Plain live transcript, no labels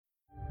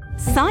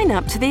Sign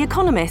up to The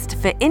Economist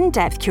for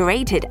in-depth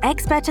curated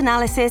expert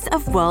analysis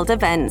of world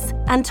events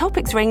and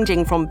topics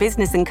ranging from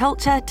business and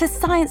culture to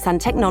science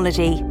and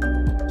technology.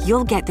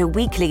 You'll get the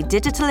weekly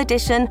digital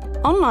edition,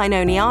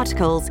 online-only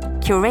articles,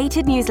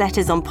 curated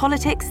newsletters on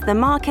politics, the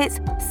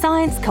markets,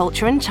 science,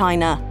 culture, and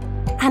China,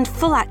 and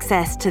full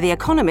access to The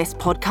Economist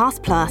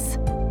Podcast Plus.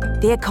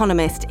 The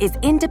Economist is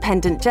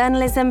independent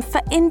journalism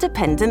for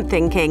independent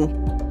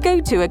thinking.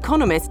 Go to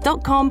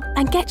economist.com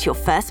and get your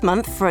first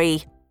month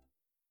free.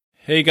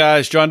 Hey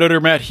guys, John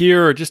Odermatt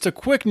here. Just a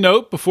quick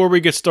note before we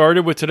get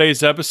started with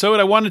today's episode.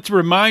 I wanted to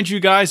remind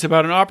you guys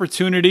about an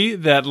opportunity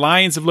that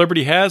Lions of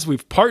Liberty has.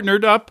 We've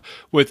partnered up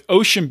with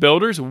Ocean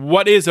Builders.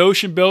 What is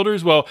Ocean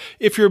Builders? Well,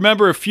 if you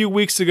remember a few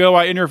weeks ago,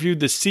 I interviewed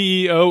the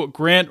CEO,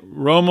 Grant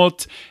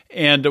Romelt,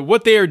 and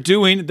what they are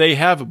doing, they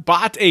have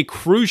bought a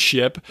cruise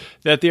ship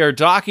that they are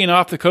docking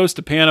off the coast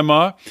of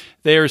Panama.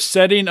 They are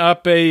setting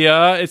up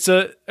a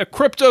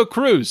crypto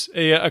cruise,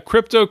 a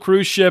crypto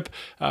cruise ship.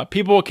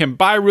 People can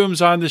buy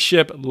rooms on the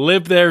ship,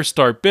 live there,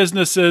 start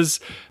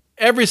businesses.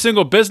 Every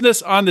single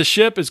business on the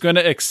ship is going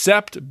to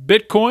accept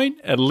Bitcoin,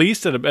 at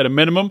least at a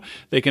minimum.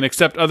 They can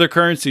accept other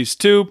currencies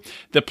too.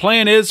 The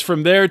plan is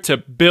from there to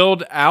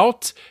build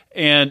out,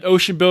 and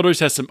Ocean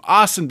Builders has some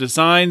awesome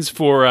designs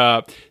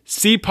for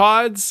sea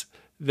pods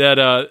that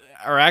are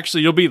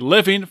actually, you'll be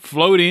living,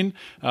 floating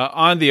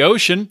on the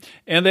ocean.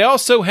 And they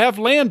also have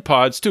land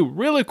pods too.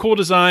 Really cool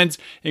designs.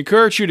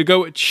 Encourage you to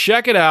go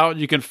check it out.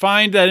 You can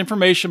find that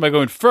information by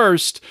going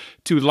first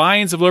to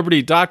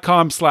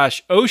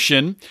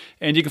lionsofliberty.com/ocean.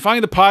 And you can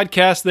find the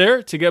podcast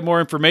there to get more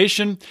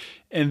information.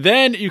 And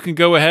then you can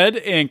go ahead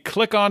and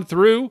click on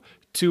through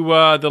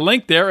to the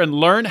link there and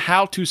learn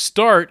how to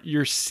start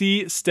your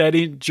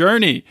seasteading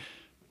journey.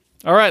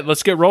 All right,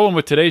 let's get rolling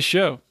with today's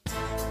show.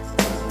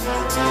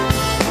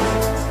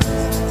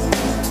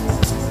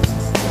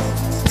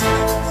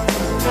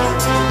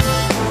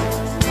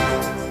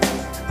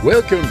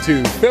 Welcome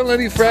to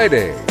Felony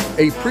Friday,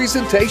 a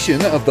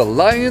presentation of the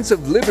Lions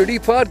of Liberty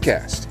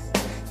podcast.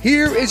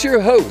 Here is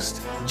your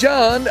host,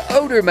 John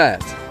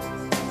Odermatt.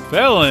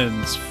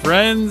 Felons,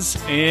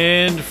 friends,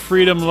 and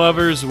freedom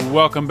lovers,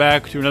 welcome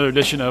back to another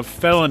edition of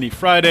Felony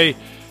Friday,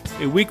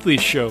 a weekly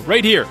show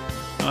right here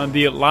on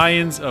the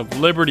Lions of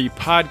Liberty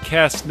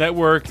podcast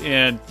network.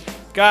 And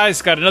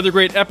guys, got another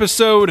great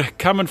episode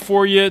coming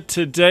for you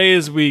today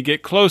as we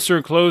get closer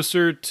and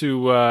closer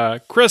to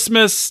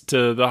Christmas,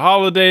 to the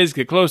holidays,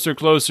 get closer and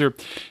closer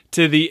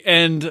to the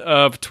end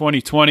of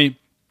 2020.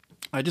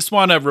 I just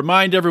want to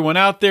remind everyone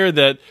out there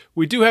that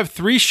we do have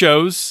 3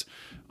 shows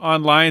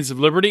on Lions of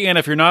Liberty, and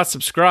if you're not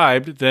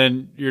subscribed,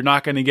 then you're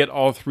not going to get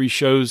all 3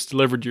 shows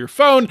delivered to your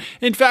phone.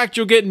 In fact,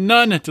 you'll get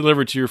none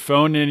delivered to your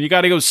phone, and you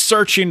got to go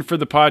searching for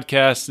the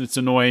podcast, and it's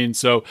annoying.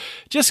 So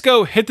just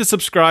go hit the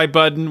subscribe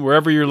button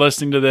wherever you're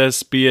listening to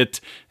this, be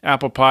it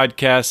Apple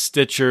Podcasts,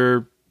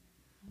 Stitcher,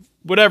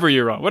 whatever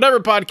you're on,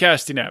 whatever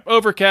podcasting app,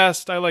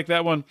 Overcast, I like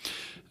that one.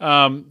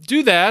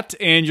 Do that,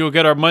 and you'll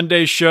get our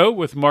Monday show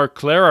with Mark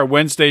Claire, our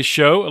Wednesday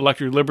show,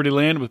 Electric Liberty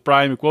Land with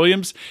Brian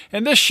McWilliams,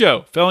 and this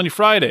show, Felony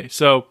Friday.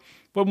 So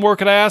what more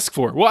could I ask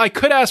for? Well, I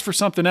could ask for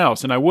something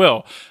else, and I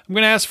will. I'm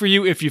going to ask for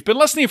you, if you've been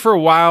listening for a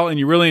while and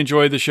you really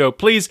enjoyed the show,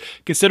 please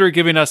consider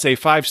giving us a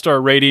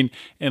 5-star rating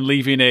and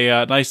leaving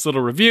a nice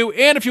little review.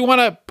 And if you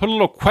want to put a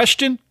little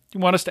question you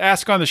want us to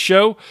ask on the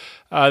show,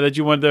 that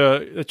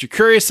you're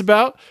curious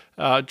about,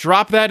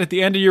 drop that at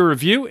the end of your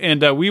review,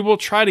 and we will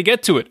try to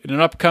get to it in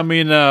an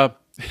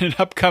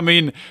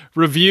upcoming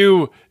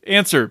review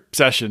answer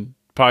session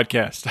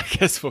podcast. I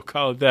guess we'll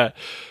call it that.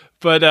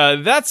 But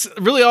that's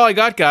really all I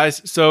got,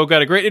 guys. So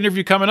got a great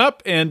interview coming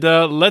up, and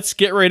let's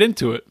get right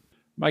into it.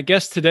 My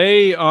guest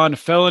today on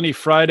Felony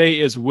Friday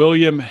is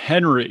William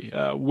Henry.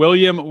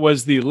 William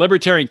was the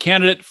Libertarian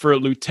candidate for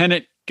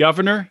Lieutenant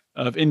Governor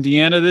of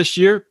Indiana this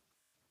year.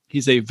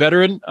 He's a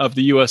veteran of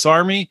the U.S.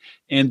 Army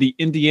and the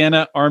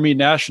Indiana Army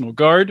National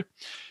Guard.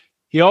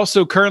 He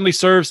also currently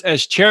serves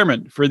as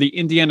chairman for the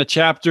Indiana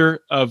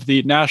chapter of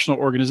the National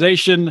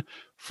Organization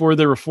for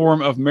the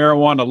Reform of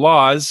Marijuana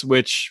Laws,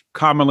 which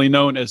commonly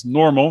known as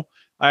NORML.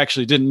 I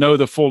actually didn't know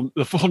the full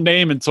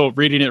name until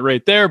reading it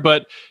right there,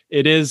 but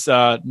it is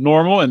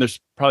NORML, and there's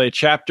probably a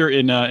chapter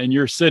in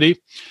your city.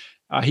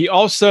 He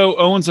also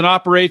owns and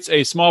operates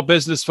a small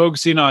business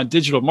focusing on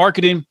digital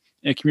marketing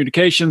and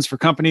communications for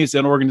companies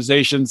and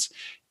organizations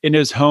in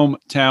his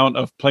hometown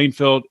of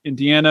Plainfield,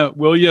 Indiana.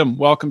 William,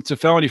 welcome to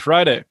Felony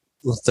Friday.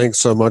 Well, thanks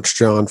so much,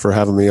 John, for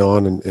having me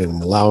on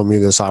and allowing me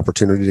this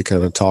opportunity to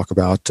kind of talk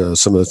about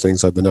some of the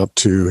things I've been up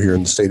to here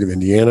in the state of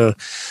Indiana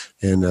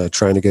and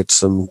trying to get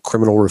some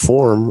criminal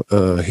reform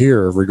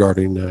here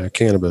regarding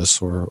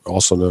cannabis, or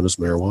also known as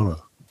marijuana.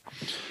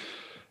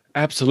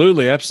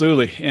 Absolutely,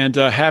 absolutely. And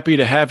happy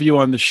to have you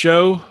on the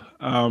show.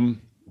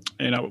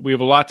 We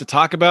have a lot to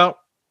talk about.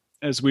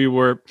 As we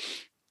were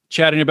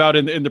chatting about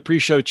in the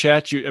pre-show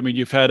chat,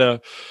 you've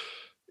had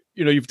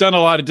you've done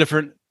a lot of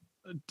different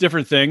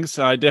things.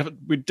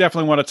 We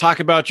definitely want to talk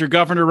about your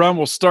governor run.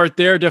 We'll start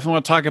there. Definitely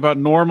want to talk about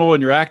NORML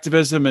and your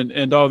activism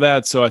and all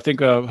that. So I think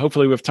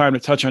hopefully we have time to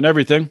touch on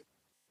everything.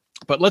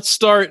 But let's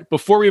start,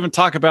 before we even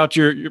talk about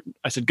your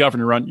I said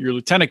governor run, your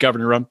lieutenant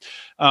governor run.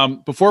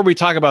 Before we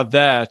talk about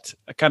that,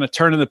 kind of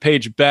turning the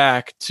page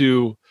back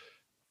to,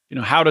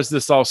 how does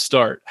this all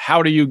start?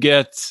 How do you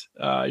get,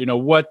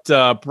 what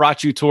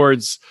brought you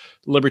towards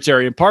the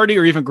Libertarian Party,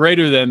 or even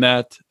greater than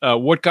that,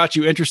 what got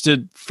you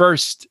interested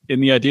first in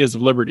the ideas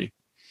of liberty?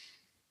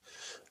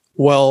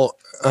 Well,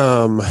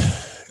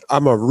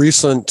 I'm a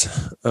recent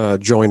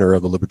joiner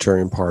of the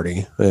Libertarian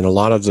Party, and a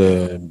lot of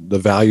the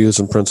values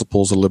and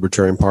principles the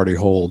Libertarian Party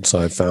holds,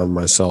 I found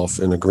myself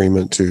in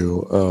agreement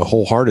to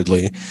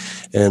wholeheartedly.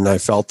 And I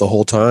felt the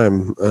whole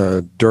time,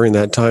 during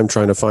that time,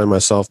 trying to find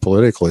myself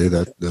politically,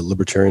 that the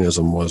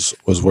libertarianism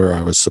was where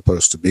I was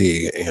supposed to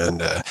be.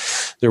 And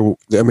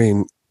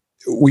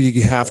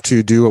we have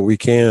to do what we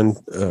can,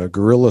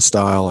 guerrilla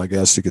style, I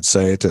guess you could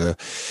say, to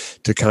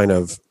kind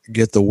of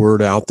get the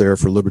word out there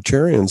for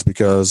libertarians,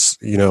 because,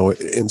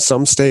 in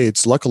some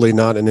states, luckily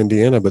not in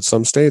Indiana, but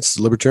some states,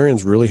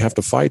 libertarians really have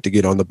to fight to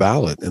get on the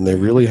ballot, and they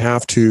really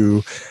have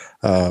to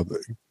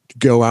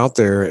go out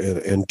there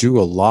and do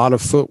a lot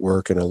of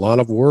footwork and a lot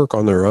of work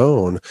on their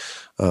own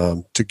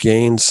to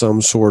gain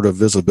some sort of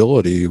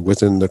visibility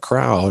within the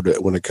crowd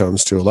when it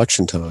comes to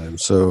election time.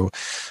 So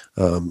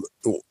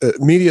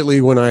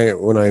immediately when I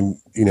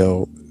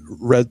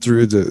read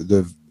through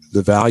the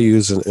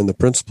values and the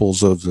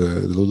principles of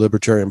the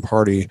Libertarian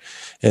Party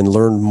and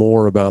learned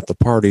more about the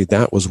party,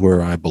 that was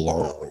where I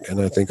belonged.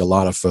 And I think a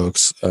lot of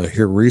folks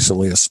here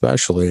recently,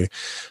 especially,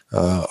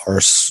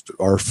 are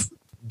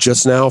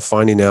just now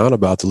finding out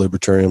about the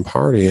Libertarian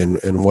Party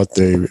and what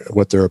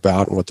they're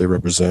about and what they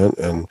represent,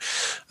 and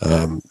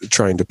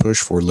trying to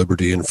push for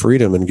liberty and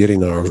freedom and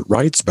getting our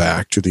rights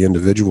back to the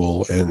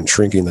individual and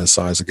shrinking the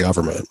size of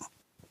government.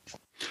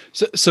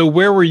 So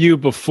where were you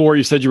before?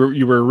 You said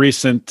you were a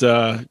recent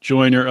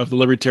joiner of the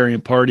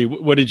Libertarian Party.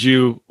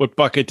 What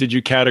bucket did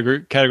you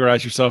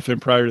categorize yourself in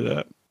prior to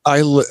that?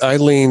 I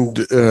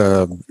leaned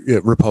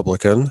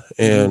Republican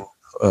and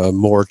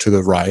more to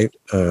the right.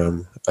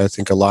 I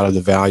think a lot of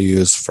the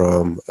values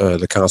from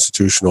the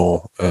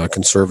constitutional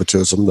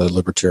conservatism that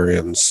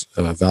libertarians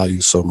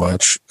value so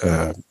much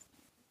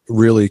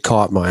really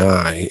caught my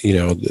eye.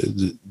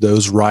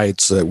 Those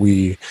rights that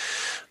we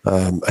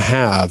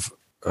have,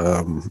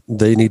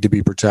 they need to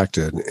be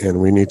protected,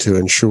 and we need to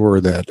ensure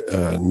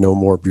that no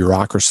more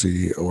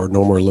bureaucracy or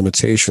no more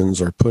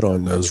limitations are put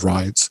on those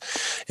rights,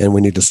 and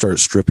we need to start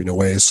stripping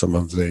away some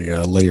of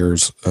the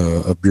layers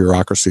of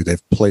bureaucracy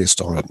they've placed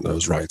on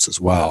those rights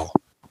as well.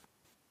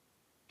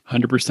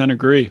 100%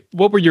 agree.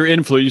 What were your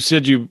influence? You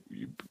said you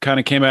kind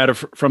of came at it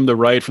from the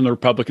right, from the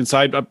Republican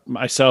side.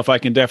 Myself, I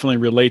can definitely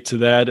relate to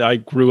that. I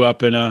grew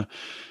up in a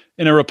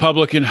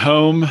Republican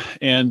home,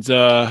 and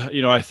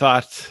I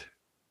thought,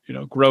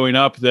 growing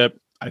up, that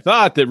I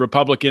thought that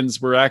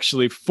Republicans were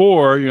actually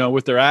for,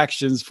 with their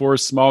actions, for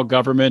small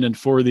government and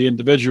for the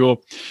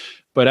individual.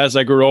 But as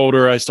I grew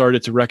older, I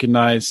started to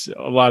recognize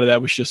a lot of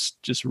that was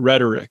just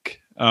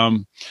rhetoric.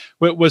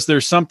 Was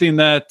there something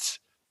that,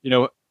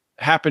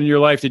 happened in your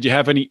life? Did you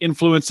have any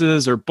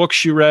influences or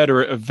books you read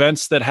or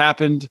events that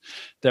happened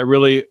that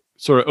really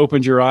sort of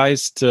opened your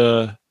eyes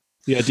to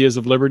the ideas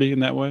of liberty in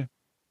that way?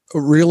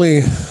 Really,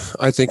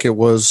 I think it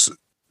was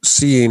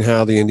seeing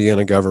how the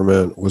Indiana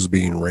government was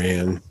being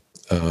ran,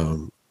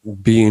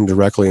 being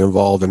directly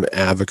involved in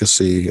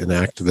advocacy and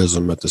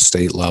activism at the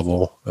state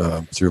level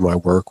through my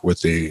work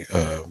with the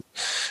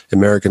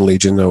American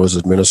Legion. I was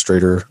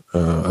administrator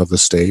of the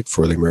state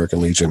for the American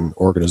Legion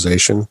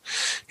organization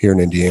here in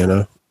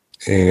Indiana.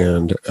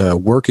 And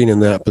working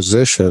in that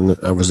position,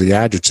 I was the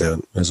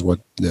adjutant, is what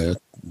the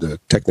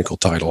technical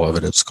title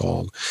of it's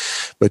called.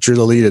 But you're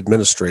the lead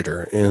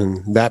administrator,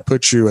 and that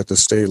puts you at the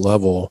state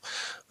level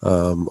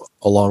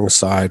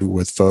alongside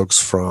with folks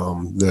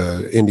from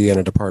the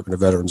Indiana Department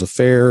of Veterans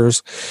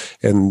Affairs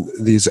and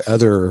these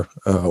other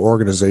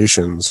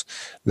organizations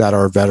that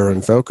are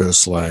veteran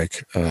focused,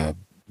 like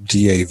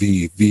DAV,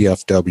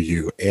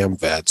 VFW,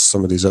 AMVETS,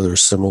 some of these other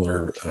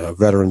similar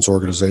veterans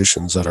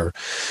organizations that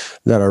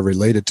are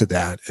related to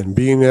that, and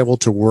being able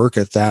to work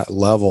at that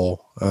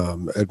level,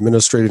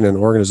 administrating an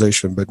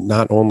organization, but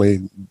not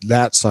only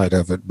that side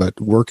of it, but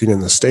working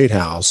in the State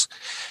House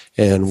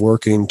and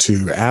working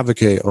to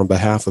advocate on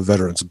behalf of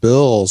veterans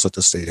bills at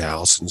the State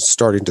House, and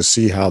starting to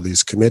see how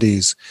these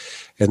committees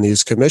and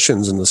these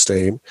commissions in the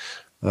state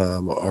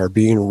are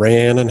being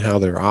ran and how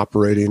they're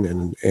operating,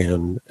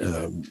 and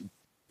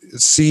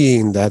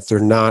seeing that they're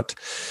not,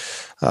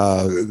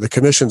 the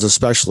commissions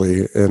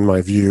especially, in my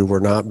view,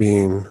 were not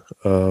being,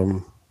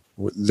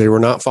 they were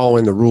not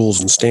following the rules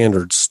and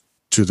standards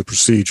to the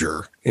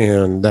procedure.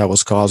 And that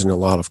was causing a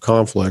lot of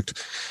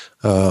conflict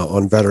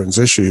on veterans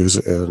issues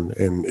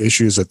and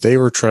issues that they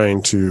were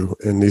trying to,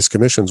 and these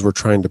commissions were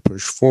trying to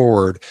push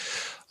forward.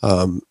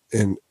 And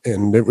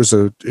it was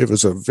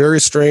a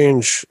very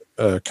strange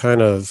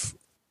kind of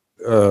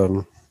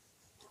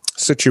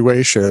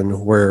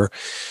situation where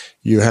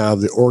you have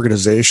the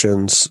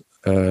organizations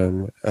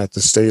at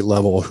the state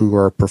level who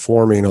are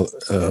performing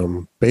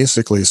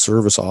basically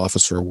service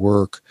officer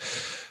work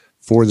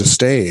for the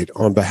state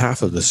on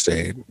behalf of the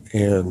state,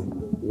 and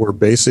we're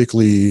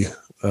basically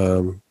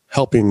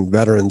helping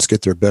veterans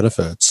get their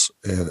benefits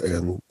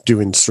and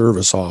doing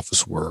service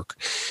office work.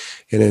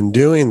 And in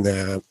doing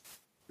that,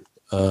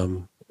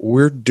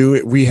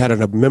 we had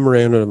a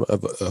memorandum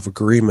of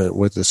agreement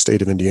with the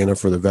state of Indiana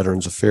for the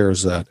Veterans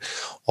Affairs that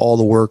all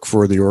the work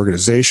for the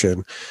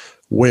organization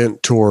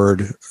went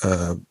toward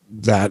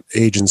that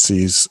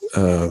agency's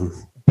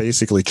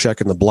basically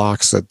checking the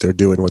blocks that they're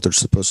doing what they're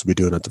supposed to be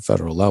doing at the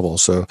federal level.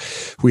 So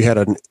we had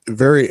a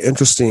very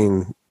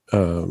interesting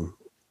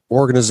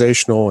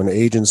organizational and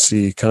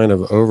agency kind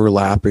of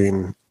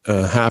overlapping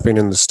happening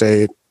in the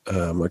state.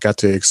 I got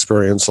to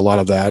experience a lot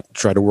of that,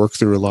 try to work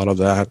through a lot of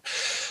that,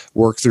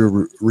 work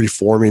through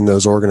reforming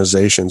those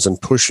organizations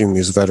and pushing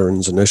these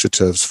veterans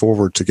initiatives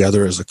forward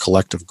together as a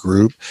collective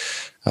group,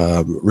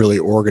 really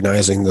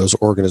organizing those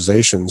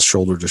organizations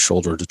shoulder to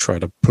shoulder to try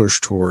to push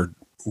toward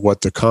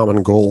what the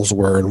common goals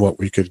were and what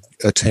we could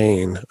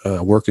attain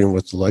working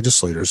with the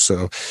legislators.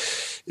 So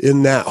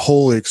in that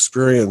whole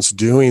experience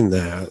doing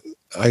that,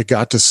 I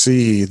got to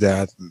see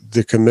that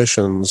the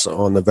commissions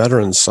on the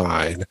veterans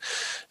side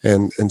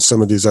and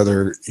some of these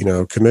other,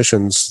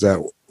 commissions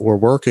that were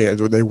working,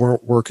 they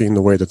weren't working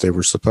the way that they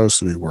were supposed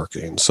to be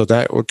working. So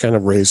that would kind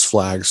of raise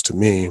flags to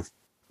me,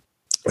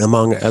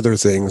 among other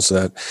things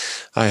that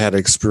I had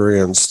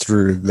experienced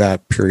through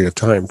that period of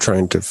time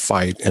trying to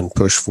fight and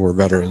push for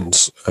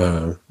veterans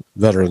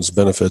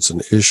benefits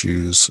and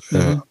issues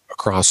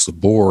across the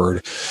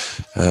board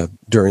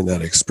during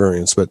that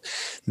experience. But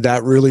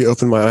that really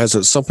opened my eyes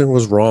that something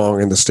was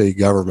wrong in the state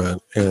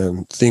government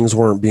and things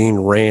weren't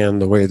being ran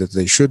the way that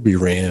they should be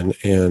ran.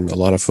 And a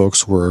lot of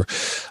folks were,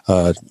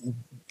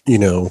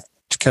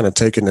 kind of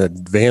taking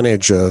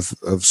advantage of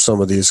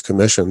some of these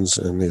commissions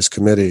and these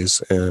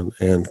committees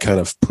and kind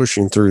of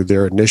pushing through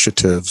their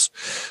initiatives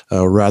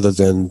rather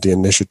than the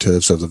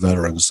initiatives of the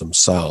veterans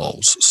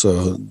themselves.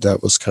 So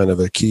that was kind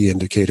of a key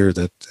indicator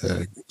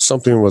that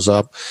something was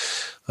up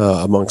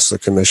amongst the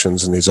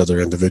commissions and these other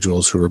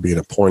individuals who were being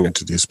appointed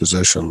to these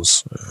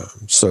positions.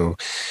 So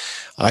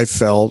I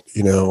felt,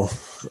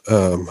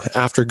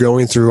 after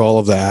going through all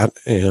of that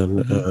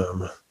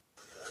and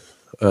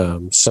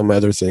some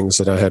other things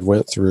that I had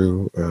went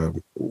through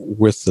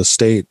with the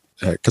state,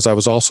 because I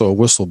was also a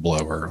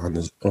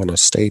whistleblower on a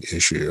state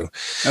issue.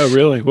 Oh,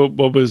 really?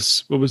 What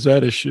was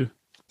that issue?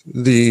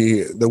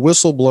 The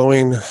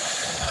whistleblowing,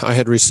 I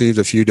had received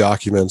a few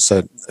documents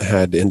that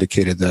had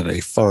indicated that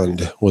a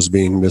fund was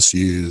being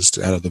misused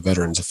out of the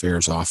Veterans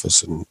Affairs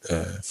Office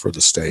for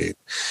the state.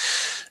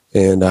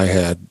 And I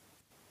had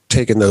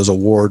taken those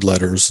award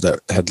letters that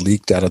had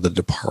leaked out of the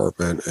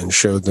department and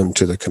showed them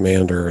to the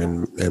commander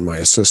and my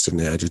assistant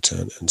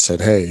adjutant and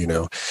said, hey,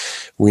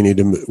 we need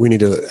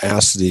to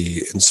ask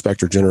the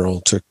inspector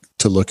general to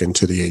look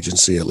into the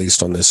agency, at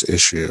least on this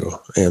issue.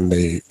 And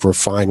they were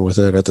fine with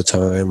it at the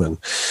time. And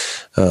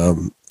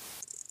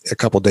a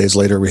couple of days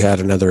later, we had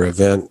another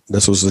event.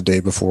 This was the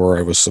day before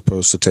I was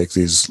supposed to take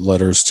these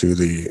letters to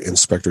the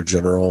inspector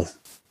general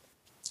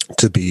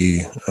to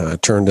be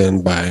turned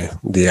in by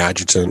the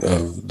adjutant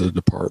of the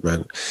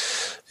department.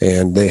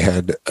 And they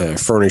had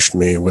furnished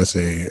me with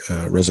a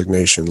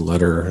resignation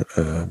letter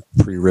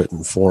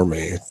pre-written for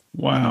me.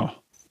 Wow.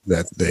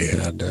 That they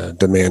had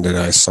demanded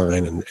I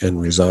sign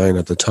and resign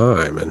at the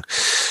time.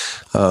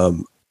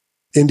 And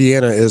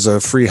Indiana is a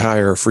free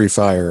hire, free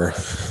fire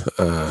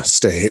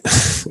state.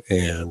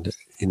 And,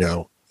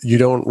 you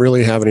don't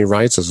really have any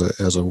rights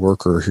as a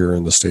worker here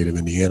in the state of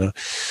Indiana.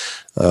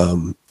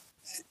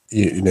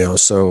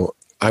 So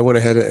I went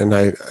ahead and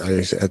I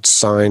had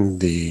signed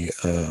the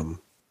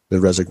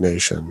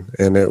resignation,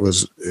 and it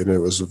was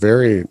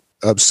very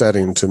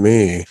upsetting to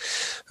me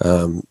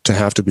to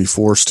have to be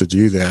forced to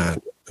do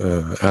that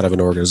out of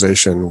an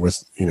organization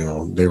with,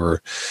 they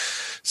were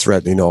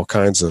threatening all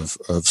kinds of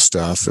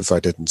stuff if I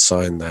didn't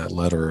sign that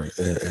letter.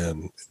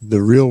 And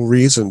the real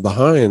reason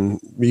behind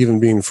even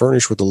being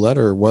furnished with the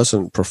letter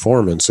wasn't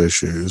performance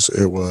issues.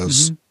 It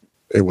was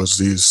It was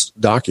these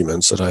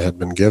documents that I had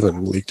been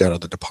given leaked out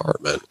of the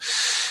department.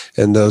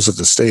 And those at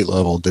the state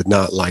level did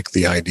not like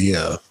the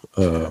idea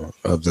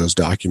of those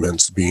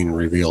documents being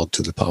revealed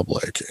to the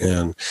public.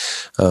 And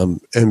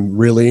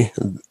really,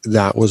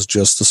 that was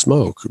just the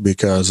smoke,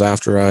 because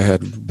after I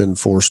had been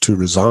forced to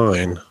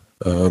resign,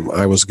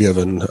 I was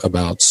given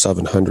about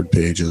 700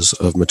 pages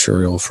of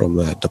material from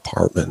that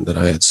department that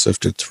I had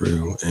sifted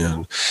through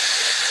and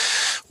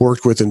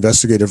worked with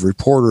investigative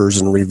reporters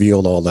and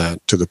revealed all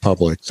that to the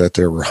public, that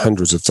there were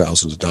hundreds of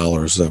thousands of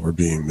dollars that were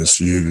being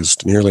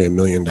misused, nearly $1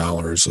 million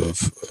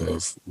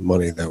of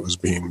money that was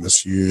being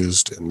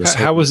misused. And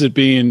how was it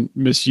being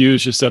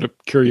misused, just out of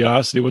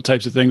curiosity? What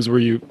types of things were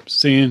you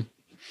seeing?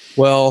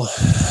 Well,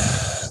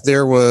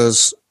 there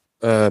was...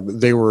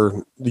 they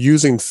were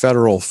using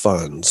federal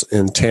funds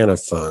and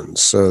TANF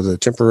funds, so the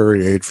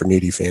Temporary Aid for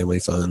Needy Family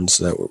funds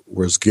that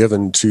was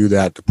given to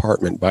that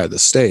department by the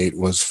state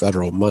was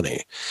federal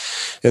money.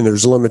 And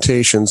there's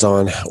limitations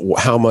on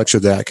how much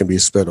of that can be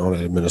spent on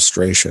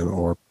administration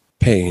or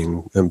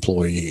paying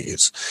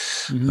employees.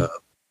 Mm-hmm.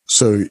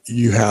 So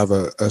you have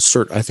a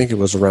certain, I think it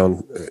was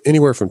around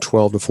anywhere from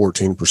 12 to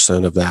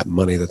 14% of that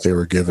money that they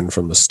were given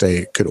from the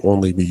state could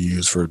only be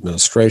used for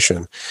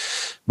administration,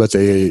 but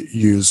they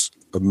used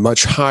a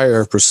much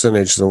higher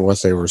percentage than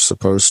what they were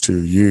supposed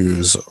to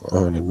use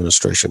on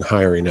administration,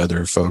 hiring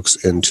other folks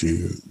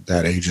into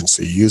that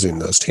agency using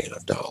those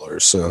TANF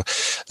dollars. So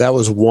that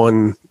was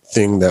one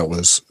thing that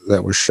was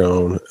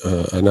shown.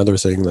 Another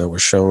thing that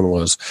was shown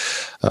was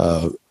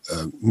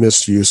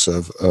misuse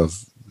of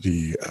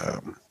the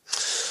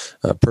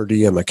per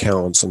diem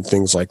accounts and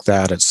things like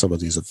that at some of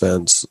these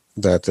events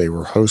that they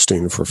were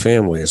hosting for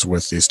families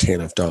with these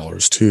TANF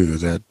dollars too,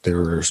 that there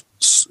were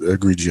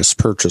egregious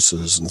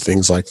purchases and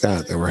things like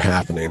that were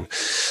happening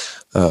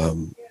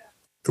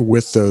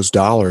with those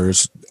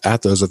dollars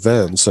at those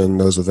events. And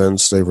those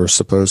events, they were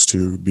supposed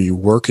to be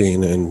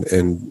working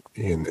and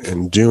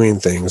doing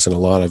things, and a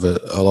lot of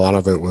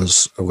it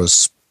was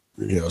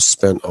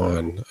spent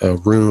on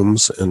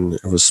rooms, and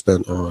it was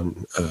spent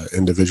on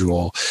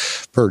individual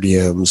per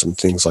diems and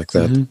things like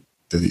that. Mm-hmm.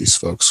 That these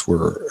folks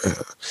were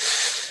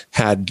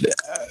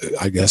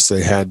I guess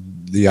they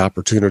had the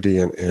opportunity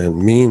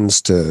and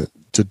means to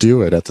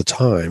do it at the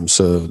time,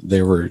 so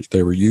they were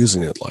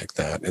using it like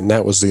that. And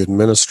that was the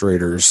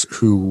administrators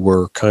who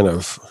were kind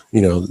of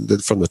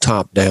from the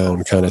top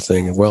down kind of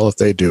thing. Well, if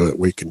they do it,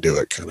 we can do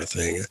it kind of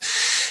thing.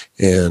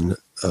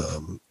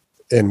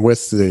 And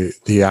with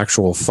the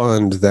actual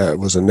fund that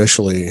was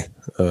initially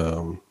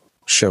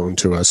shown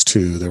to us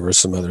too, there were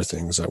some other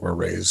things that were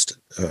raised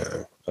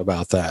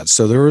about that.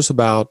 So there was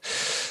about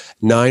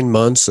 9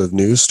 months of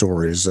news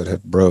stories that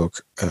had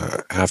broke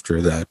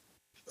after that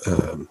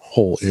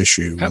whole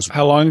issue.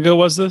 How long ago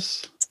was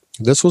this?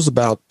 This was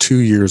about 2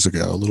 years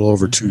ago, a little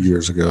over 2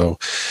 years ago.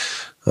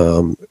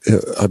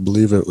 I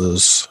believe it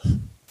was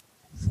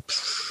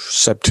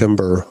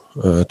September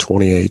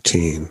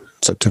 2018.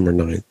 September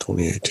 9th,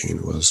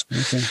 2018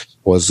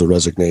 was the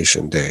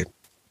resignation date.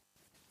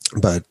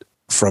 But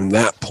from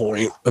that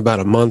point, about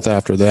a month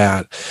after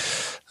that,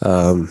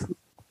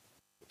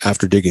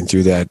 after digging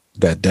through that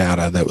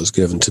data that was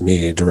given to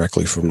me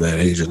directly from that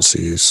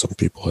agency, some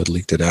people had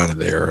leaked it out of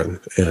there.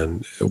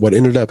 And what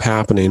ended up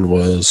happening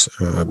was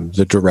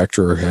the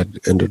director had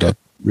ended up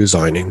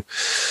resigning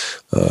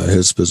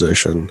his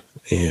position,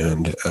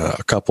 and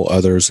a couple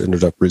others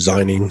ended up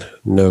resigning.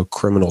 No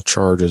criminal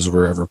charges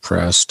were ever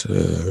pressed.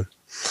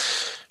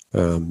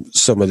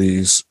 Some of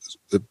these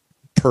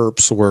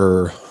perps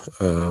were,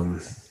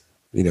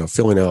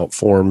 filling out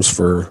forms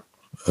for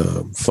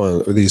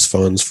these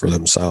funds for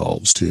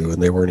themselves too,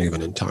 and they weren't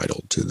even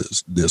entitled to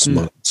this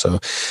money. So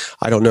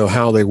I don't know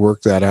how they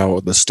worked that out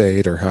with the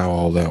state or how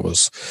all that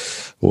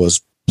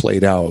was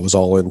played out. It was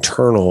all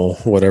internal,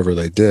 whatever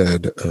they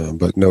did,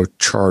 but no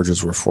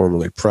charges were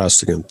formally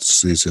pressed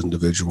against these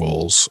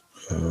individuals.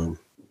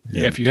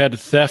 Yeah, if you had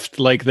theft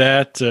like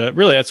that,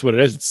 really that's what it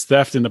is. It's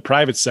theft in the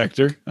private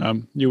sector.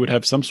 You would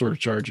have some sort of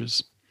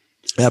charges.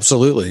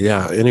 Absolutely,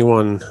 yeah.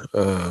 Anyone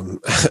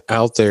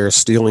out there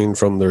stealing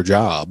from their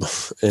job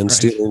and right.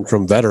 stealing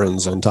from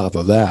veterans on top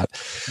of that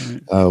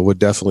right. Would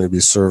definitely be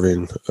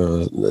suffering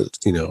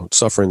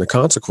the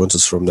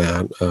consequences from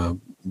that.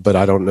 But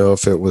I don't know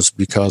if it was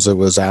because it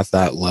was at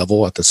that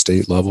level, at the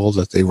state level,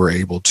 that they were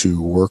able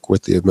to work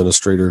with the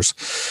administrators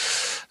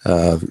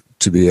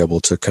to be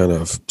able to kind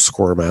of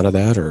squirm out of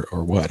that or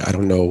what. I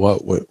don't know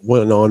what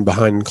went on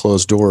behind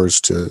closed doors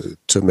to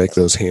make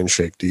those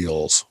handshake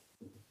deals.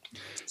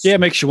 Yeah, it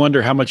makes you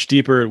wonder how much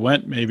deeper it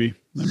went, maybe.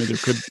 I mean, there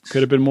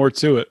could have been more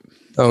to it.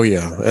 Oh,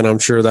 yeah. And I'm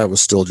sure that was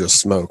still just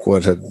smoke,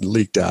 what had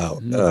leaked out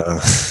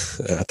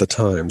at the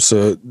time.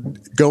 So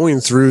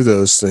going through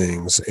those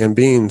things and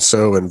being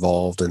so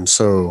involved and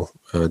so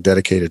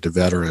dedicated to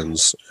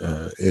veterans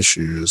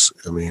issues,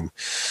 I mean,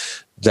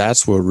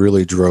 that's what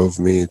really drove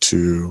me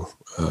to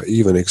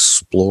even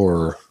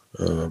explore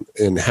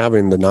and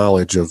having the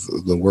knowledge of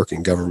the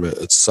working government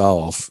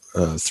itself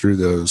through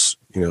those,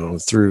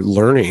 through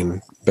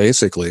learning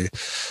basically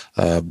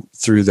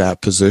through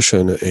that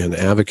position and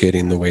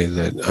advocating the way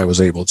that I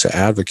was able to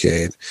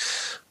advocate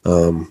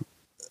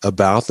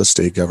about the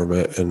state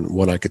government and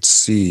what I could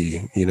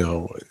see,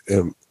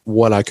 and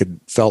what I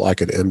felt I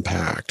could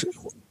impact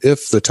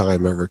if the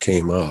time ever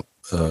came up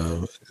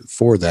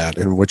for that,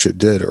 and which it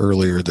did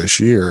earlier this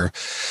year.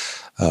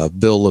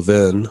 Bill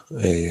Levin,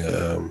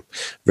 a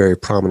very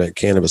prominent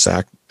cannabis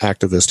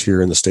activist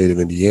here in the state of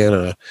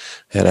Indiana,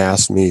 had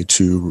asked me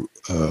to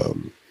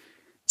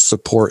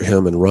support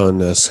him and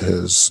run as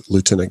his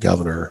lieutenant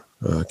governor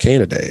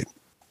candidate.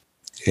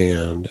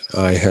 And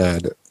I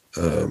had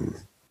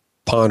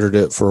pondered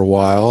it for a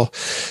while,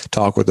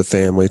 talked with the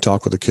family,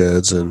 talked with the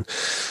kids, and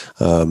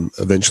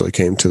eventually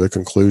came to the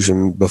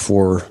conclusion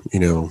before,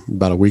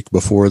 about a week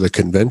before the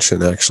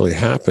convention actually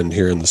happened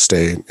here in the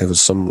state. It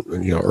was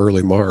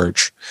early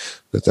March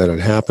that had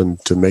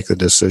happened, to make the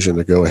decision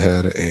to go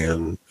ahead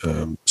and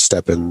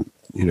step in,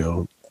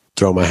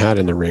 throw my hat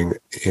in the ring.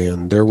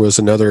 And there was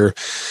another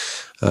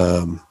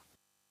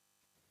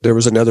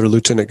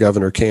lieutenant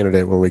governor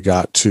candidate when we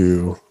got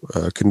to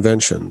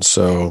convention.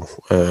 So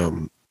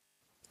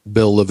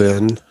Bill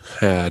Levin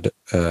had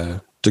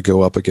to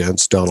go up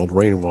against Donald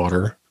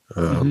Rainwater.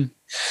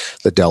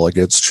 The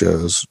delegates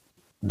chose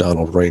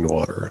Donald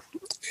Rainwater,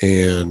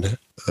 and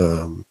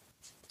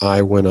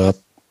I went up,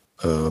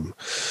 and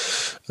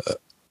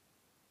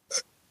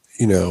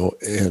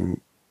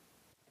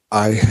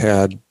I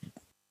had.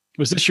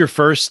 Was this your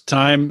first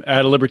time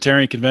at a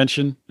libertarian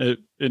convention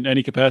in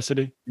any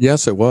capacity?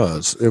 Yes, it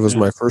was. It was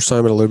my first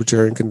time at a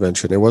libertarian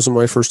convention. It wasn't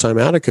my first time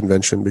at a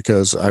convention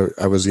because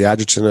I was the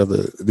adjutant of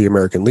the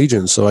American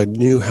Legion, so I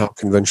knew how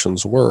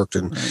conventions worked,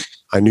 and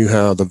I knew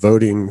how the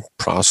voting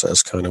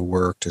process kind of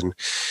worked, and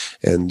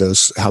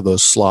how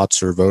those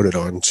slots are voted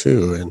on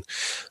too.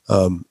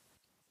 And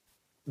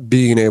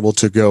being able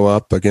to go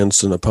up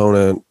against an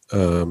opponent,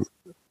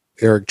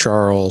 Eric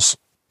Charles,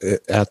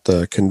 at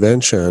the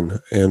convention,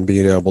 and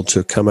being able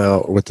to come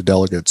out with the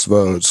delegates'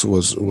 votes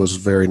was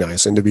very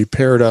nice. And to be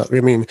paired up,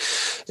 I mean,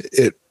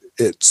 it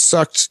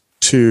sucked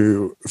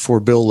for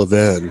Bill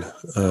Levin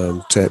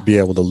to be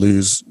able to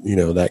lose,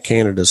 that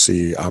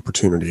candidacy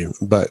opportunity.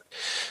 But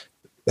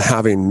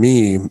having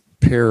me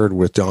paired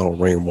with Donald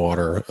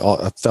Rainwater,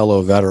 a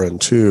fellow veteran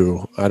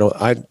too,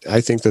 I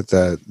think that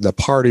the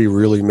party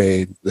really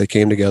they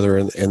came together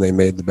and they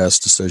made the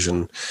best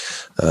decision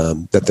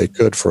that they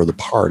could for the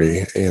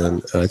party.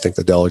 And I think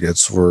the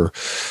delegates were,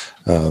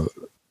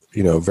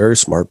 very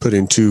smart,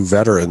 putting two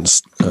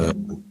veterans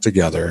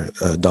together.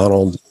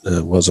 Donald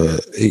was a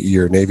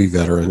 8-year Navy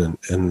veteran,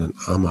 and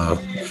I'm a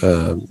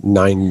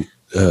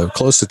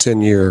close to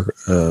 10-year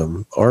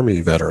Army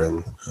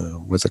veteran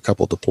with a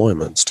couple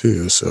deployments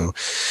too. So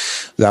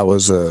that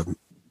was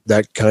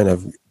that kind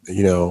of,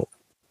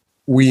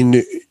 we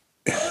knew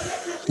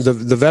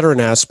the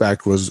veteran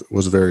aspect was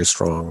very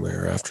strong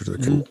there after the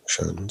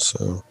convention.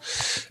 So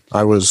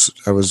I was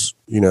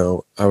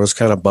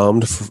kind of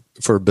bummed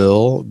for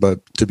Bill, but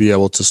to be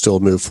able to still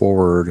move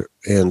forward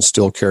and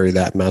still carry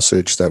that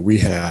message that we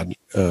had,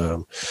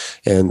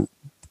 and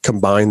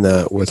combine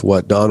that with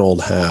what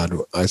Donald had,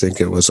 I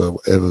think it was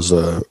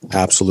a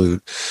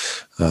absolute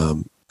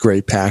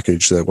great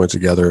package that went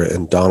together.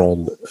 And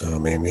Donald,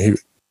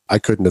 I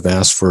couldn't have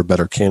asked for a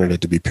better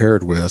candidate to be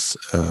paired with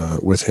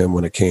him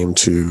when it came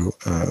to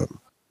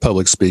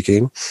public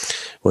speaking,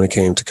 when it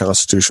came to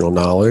constitutional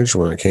knowledge,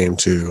 when it came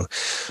to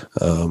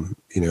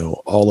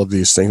all of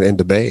these things, and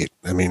debate.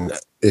 I mean,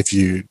 if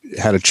you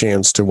had a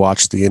chance to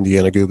watch the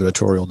Indiana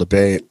gubernatorial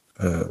debate,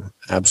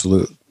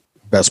 absolute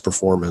best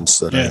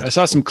performance. I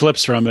saw some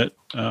clips from it,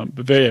 but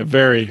very,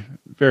 very,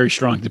 very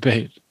strong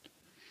debate.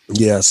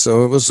 Yeah,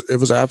 so it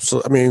was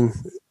absolutely.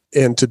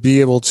 And to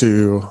be able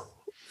to,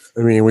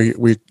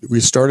 we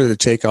started to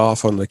take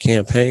off on the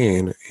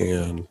campaign,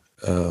 and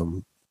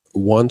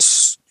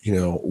once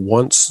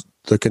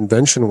the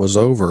convention was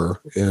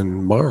over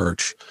in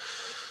March,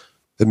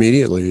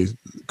 immediately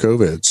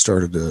COVID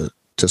started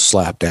to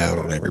slap down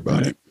on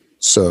everybody. Right.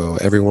 So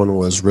everyone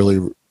was really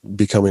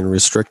becoming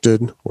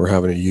restricted. We're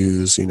having to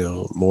use,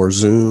 more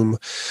Zoom,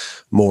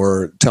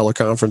 more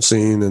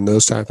teleconferencing and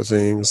those type of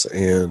things.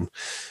 And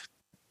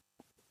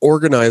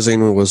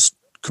organizing was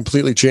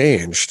completely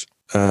changed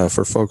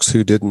for folks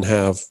who didn't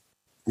have,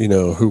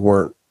 who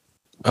weren't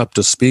up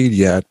to speed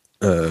yet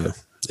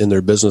in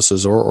their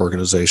businesses or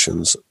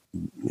organizations,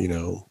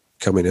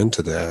 coming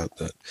into that.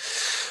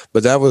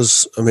 But that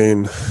was,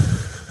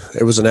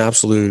 it was an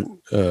absolute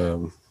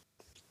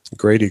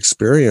great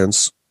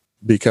experience,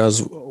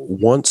 because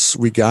once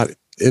we got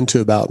into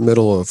about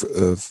middle of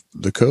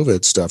the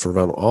COVID stuff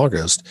around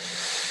August,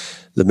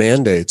 the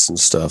mandates and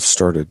stuff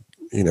started,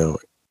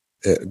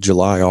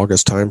 July,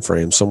 August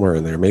timeframe, somewhere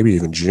in there, maybe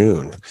even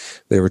June.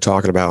 They were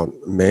talking about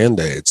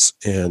mandates,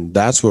 and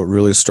that's what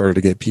really started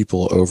to get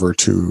people over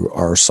to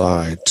our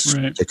side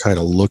to kind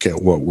of look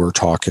at what we're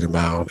talking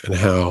about and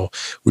how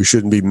we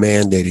shouldn't be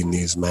mandating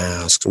these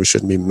masks. We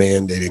shouldn't be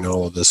mandating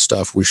all of this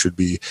stuff. We should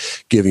be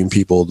giving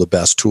people the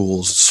best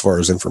tools as far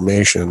as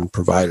information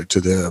provided to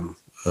them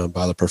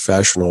by the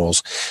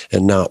professionals,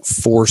 and not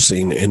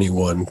forcing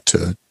anyone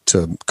to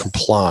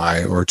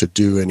comply or to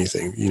do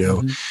anything,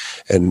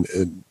 and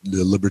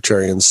the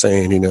libertarians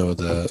saying,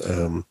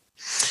 the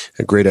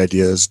great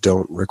ideas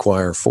don't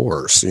require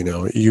force.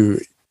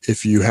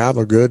 If you have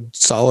a good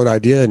solid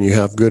idea and you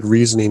have good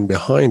reasoning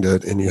behind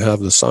it, and you have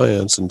the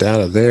science and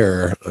data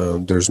there,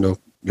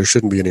 there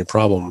shouldn't be any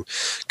problem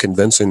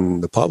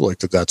convincing the public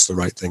that that's the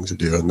right thing to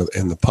do,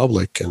 and the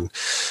public can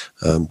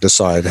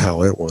decide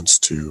how it wants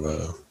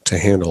to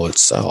handle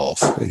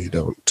itself. You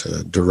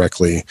don't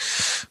directly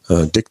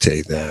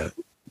dictate that.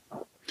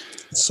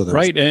 So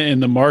right,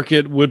 and the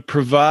market would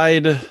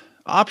provide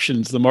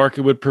options. The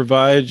market would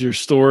provide your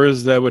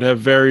stores that would have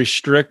very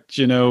strict,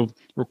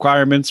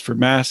 requirements for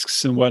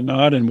masks and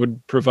whatnot, and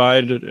would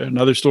provide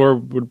another store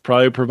would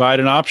probably provide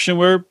an option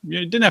where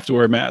you didn't have to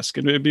wear a mask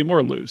and it'd be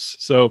more loose.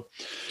 So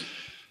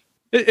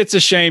it's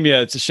a shame.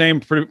 Yeah, it's a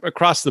shame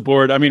across the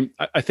board.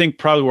 I think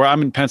probably where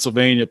I'm in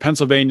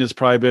Pennsylvania's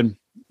probably been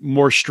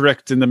more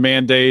strict in the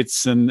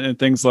mandates and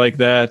things like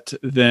that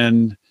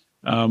than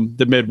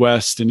the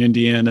Midwest and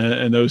Indiana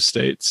and those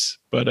states.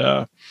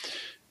 But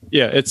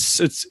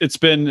it's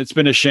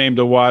been a shame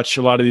to watch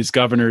a lot of these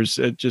governors.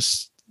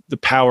 the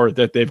power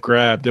that they've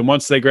grabbed. And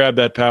once they grab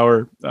that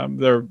power,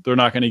 they're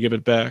not going to give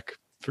it back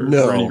for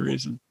any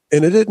reason.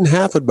 And it didn't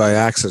happen by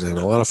accident.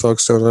 A lot of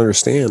folks don't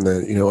understand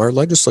that, our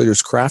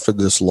legislators crafted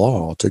this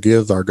law to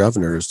give our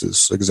governors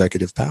this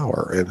executive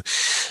power. And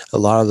a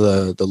lot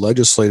of the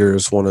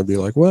legislators want to be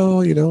like, well,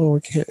 we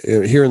can't.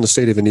 Here in the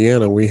state of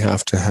Indiana, we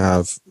have to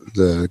have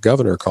the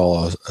governor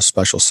call a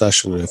special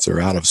session if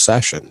they're out of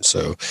session.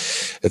 So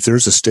if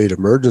there's a state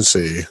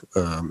emergency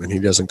and he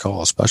doesn't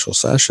call a special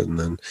session,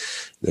 then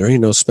there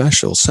ain't no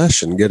special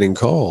session getting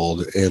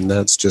called. And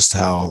that's just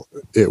how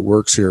it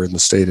works here in the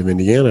state of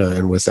Indiana.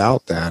 And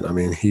without that,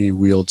 he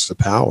wields the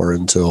power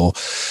until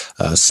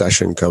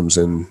session comes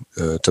in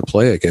to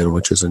play again,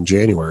 which is in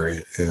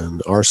January.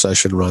 And our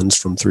session runs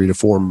from 3 to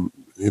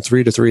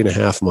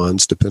 3.5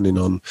 months, depending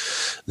on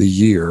the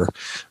year.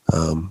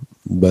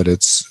 But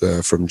it's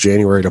from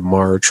January to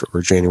March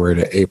or January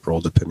to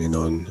April, depending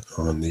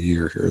on the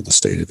year here in the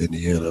state of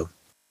Indiana.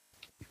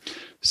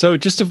 So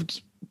just a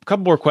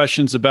couple more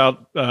questions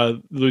about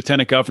the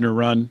lieutenant governor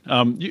run.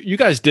 You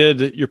guys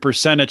did your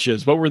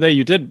percentages. What were they?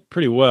 You did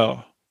pretty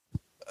well.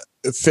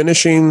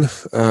 Finishing,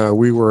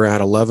 we were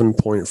at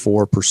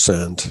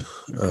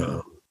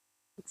 11.4%.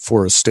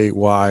 For a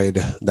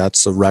statewide,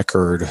 that's a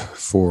record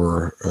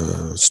for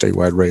a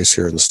statewide race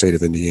here in the state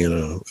of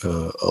Indiana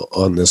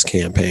on this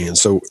campaign.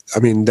 So,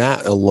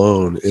 that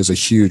alone is a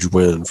huge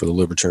win for the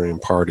Libertarian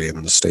Party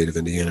in the state of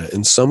Indiana.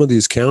 In some of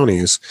these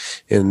counties,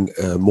 in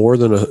more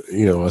than a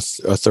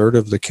third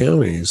of the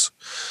counties,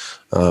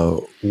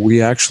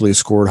 we actually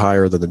scored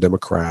higher than the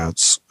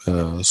Democrats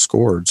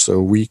scored.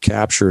 So we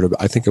captured,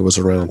 I think it was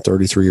around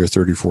 33 or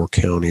 34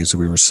 counties, and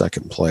we were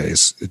second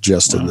place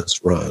just in this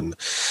run.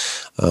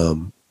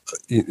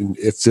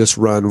 If this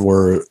run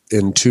were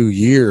in 2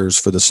 years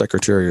for the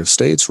Secretary of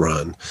State's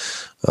run,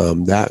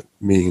 that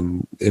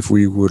mean if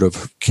we would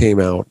have came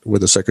out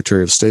with a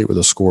Secretary of State with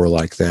a score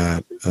like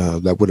that,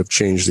 that would have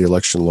changed the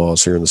election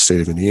laws here in the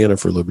state of Indiana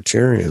for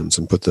Libertarians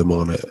and put them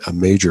on a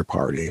major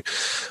party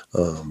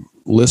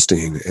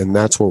listing. And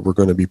that's what we're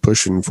going to be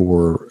pushing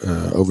for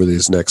over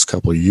these next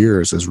couple of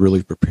years, is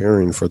really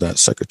preparing for that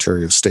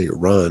Secretary of State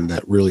run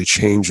that really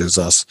changes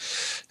us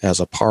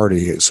as a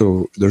party.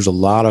 So there's a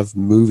lot of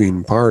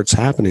moving parts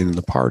happening in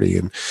the party,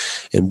 and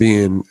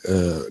being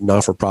a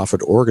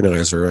not-for-profit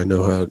organizer, I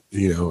know how,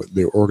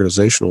 the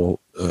organizational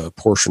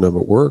portion of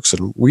it works,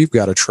 and we've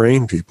got to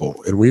train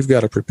people, and we've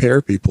got to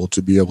prepare people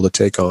to be able to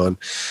take on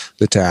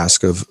the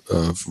task of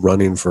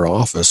running for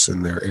office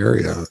in their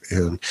area.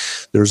 And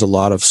there's a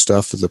lot of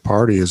stuff that the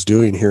party is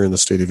doing here in the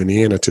state of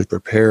Indiana to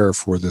prepare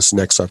for this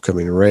next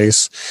upcoming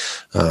race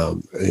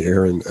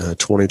here in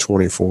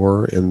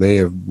 2024, and they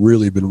have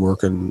really been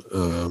working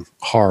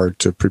hard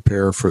to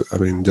prepare for.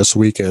 This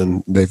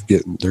weekend they're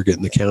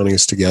getting the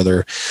counties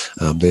together.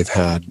 They've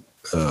had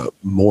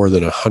more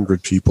than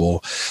 100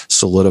 people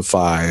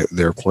solidify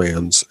their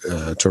plans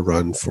to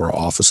run for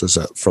offices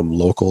from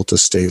local to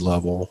state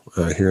level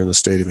here in the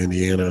state of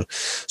Indiana.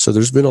 So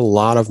there's been a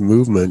lot of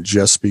movement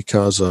just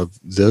because of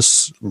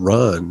this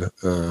run,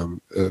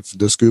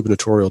 this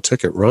gubernatorial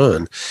ticket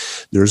run.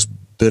 There's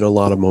been a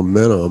lot of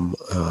momentum,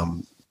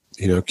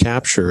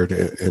 captured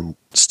and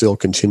still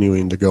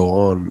continuing to go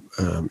on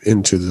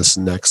into this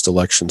next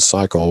election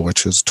cycle,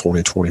 which is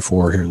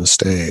 2024 here in the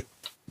state.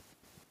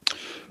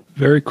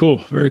 Very cool.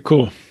 Very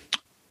cool.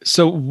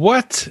 So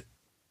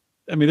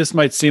this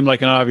might seem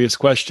like an obvious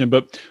question,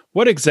 but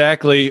what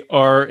exactly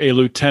are a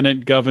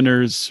lieutenant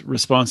governor's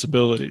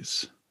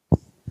responsibilities?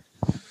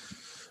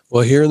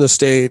 Well, here in the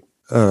state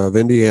of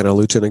Indiana,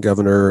 lieutenant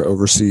governor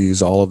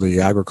oversees all of the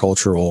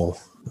agricultural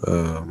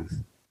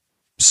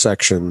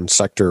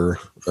sector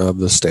of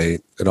the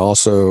state. It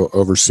also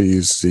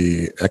oversees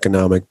the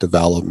economic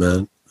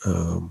development,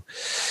 the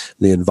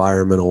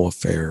environmental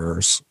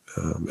affairs,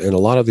 and a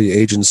lot of the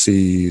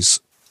agencies'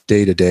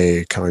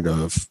 day-to-day kind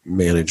of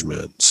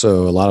management.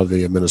 So a lot of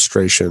the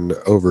administration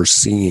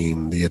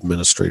overseeing the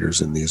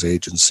administrators in these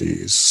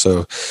agencies.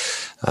 So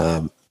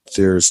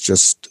there's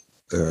just,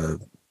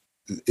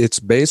 it's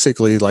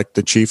basically like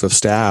the chief of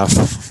staff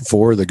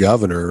for the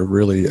governor,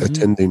 really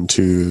attending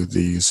to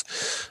these,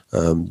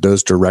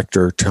 those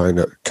director kind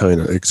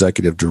of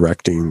executive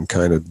directing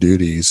kind of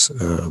duties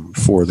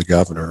for the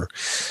governor.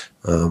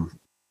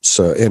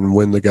 So, and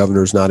when the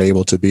governor is not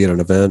able to be at an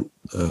event,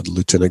 the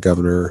lieutenant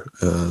governor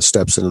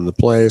steps in the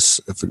place.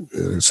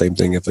 Same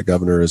thing if the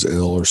governor is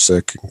ill or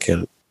sick and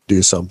can't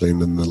do something,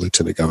 then the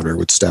lieutenant governor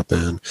would step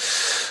in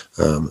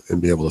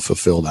and be able to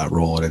fulfill that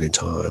role at any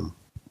time.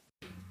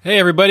 Hey,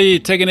 everybody,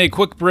 taking a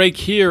quick break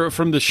here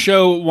from the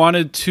show.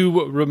 Wanted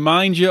to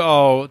remind you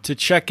all to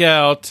check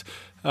out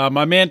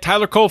my man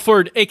Tyler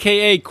Colford,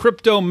 a.k.a.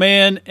 Crypto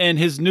Man, and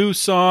his new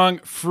song,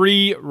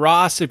 Free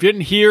Ross. If you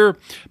didn't hear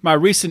my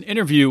recent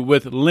interview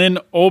with Lynn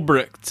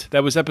Ulbricht,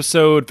 that was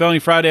Felony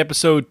Friday,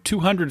 episode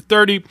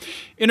 230.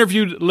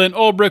 Interviewed Lynn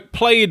Ulbricht,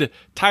 played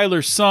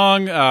Tyler's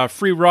song,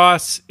 Free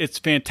Ross. It's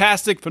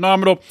fantastic,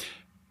 phenomenal.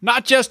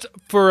 not just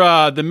for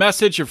the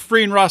message of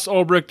freeing Ross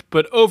Ulbricht,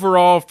 but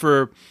overall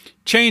for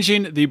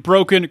changing the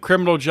broken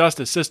criminal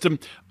justice system.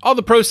 All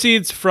the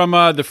proceeds from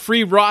the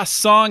Free Ross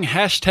song,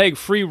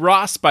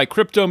 #FreeRoss by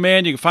Crypto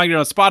Man. You can find it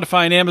on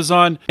Spotify and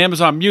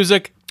Amazon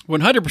Music.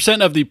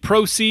 100% of the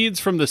proceeds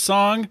from the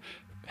song,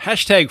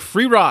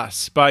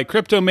 #FreeRoss by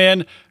Crypto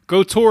Man,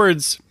 go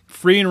towards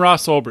freeing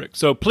Ross Ulbricht.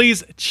 So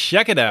please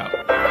check it out.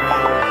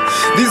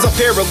 These are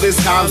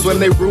perilous times when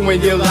they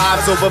ruin your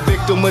lives over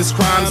victimless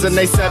crimes, and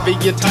they sever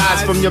your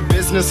ties from your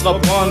business,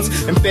 loved ones,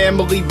 and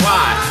family.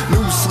 Why?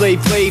 New slave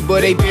play,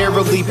 but they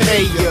barely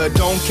pay you.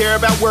 Don't care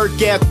about work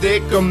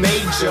ethic or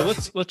major. So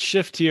let's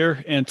shift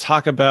here and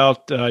talk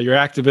about your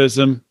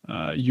activism,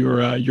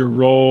 your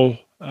role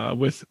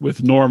with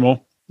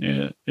NORML,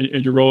 and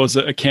your role as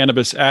a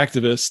cannabis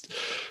activist.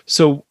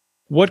 So,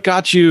 what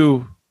got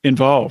you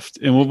involved,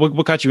 and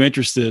what got you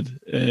interested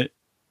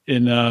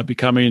in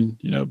becoming,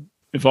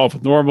 involved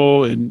with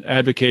NORML and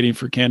advocating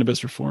for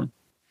cannabis reform?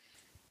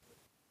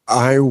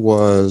 I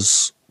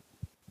was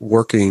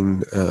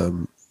working,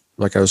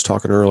 like I was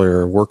talking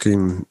earlier,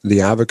 working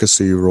the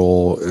advocacy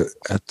role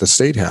at the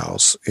State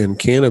House, and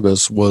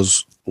cannabis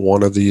was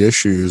one of the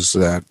issues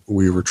that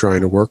we were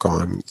trying to work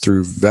on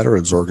through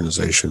veterans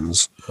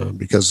organizations,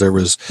 because there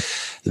was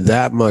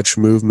that much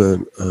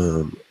movement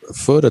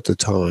afoot at the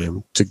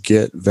time to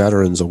get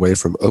veterans away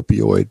from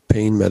opioid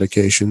pain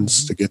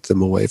medications, to get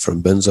them away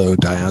from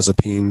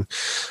benzodiazepine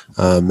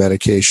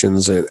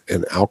medications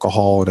and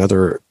alcohol and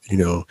other,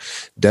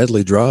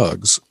 deadly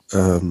drugs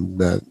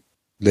that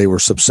they were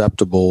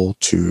susceptible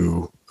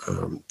to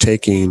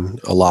taking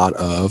a lot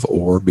of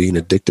or being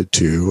addicted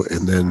to,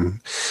 and then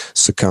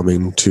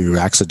succumbing to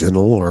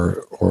accidental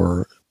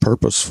or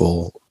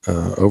purposeful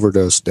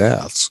overdose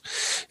deaths.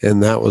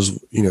 And that was,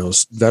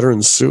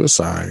 veteran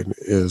suicide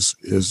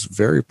is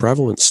very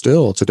prevalent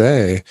still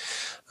today.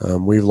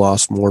 We've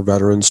lost more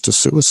veterans to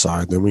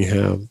suicide than we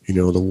have,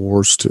 the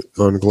wars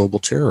on global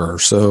terror.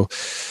 So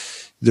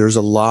there's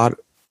a lot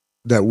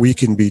that we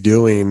can be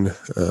doing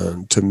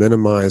to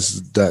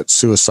minimize that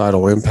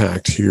suicidal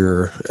impact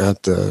here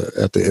at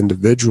the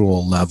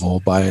individual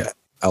level by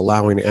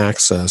allowing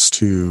access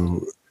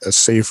to a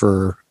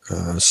safer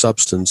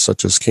substance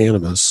such as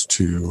cannabis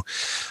to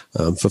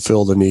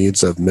fulfill the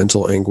needs of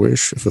mental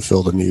anguish,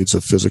 fulfill the needs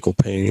of physical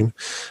pain,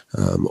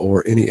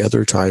 or any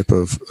other type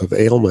of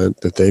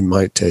ailment that they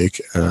might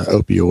take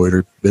opioid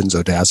or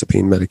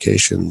benzodiazepine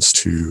medications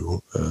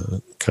to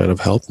kind of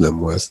help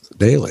them with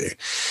daily.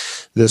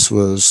 This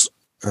was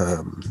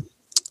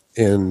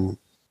in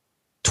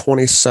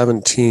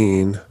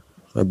 2017,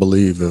 I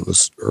believe it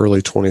was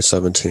early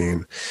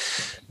 2017,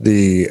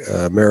 the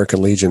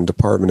American Legion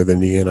Department of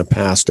Indiana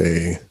passed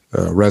a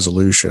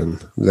resolution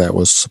that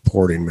was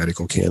supporting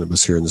medical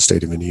cannabis here in the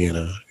state of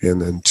Indiana. And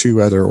then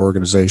two other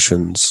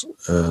organizations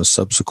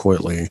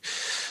subsequently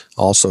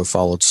also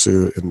followed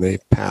suit, and they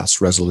passed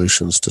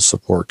resolutions to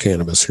support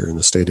cannabis here in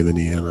the state of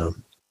Indiana.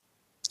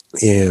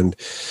 And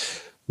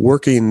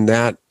working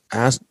that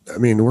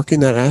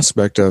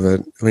aspect of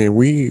it,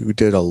 we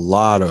did a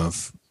lot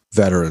of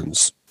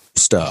veterans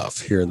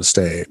stuff here in the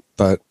state,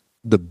 but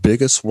the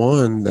biggest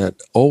one that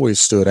always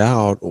stood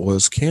out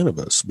was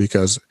cannabis,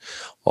 because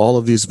all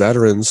of these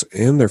veterans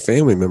and their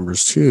family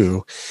members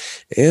too,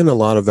 and a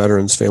lot of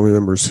veterans' family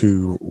members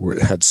who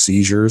had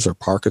seizures or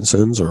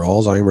Parkinson's or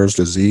Alzheimer's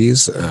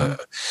disease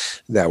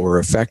that were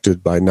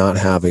affected by not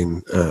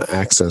having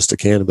access to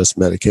cannabis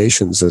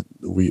medications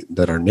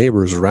that our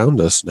neighbors around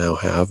us now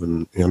have.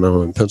 And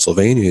in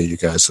Pennsylvania, you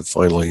guys have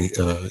finally,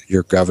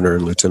 your governor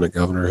and lieutenant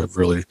governor have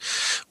really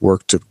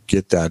worked to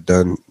get that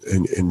done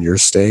in your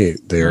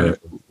state there. Right.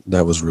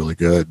 That was really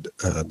good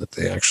that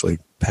they actually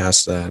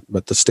passed that.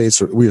 But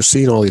we are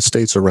seeing all these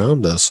states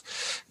around us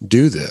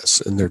do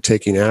this, and they're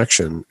taking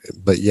action,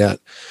 but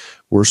yet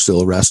we're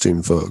still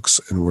arresting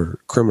folks and we're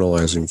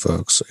criminalizing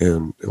folks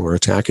and we're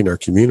attacking our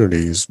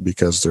communities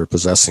because they're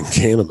possessing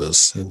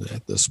cannabis. And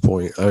at this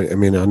point, I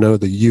know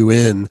the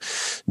UN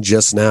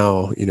just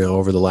now,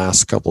 over the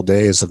last couple of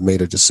days have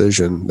made a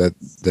decision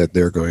that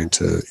they're going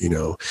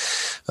to,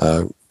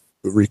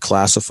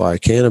 reclassify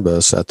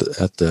cannabis at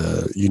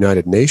the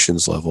United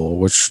Nations level,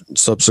 which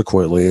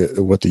subsequently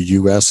what the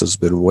U.S. has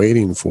been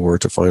waiting for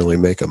to finally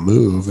make a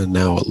move. And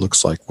now it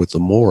looks like with the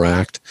MORE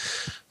Act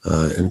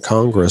in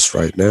Congress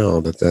right now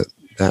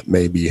that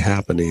may be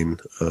happening.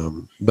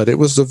 But it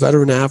was the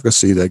veteran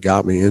advocacy that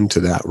got me into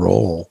that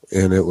role.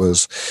 And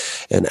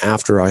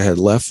after I had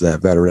left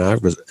that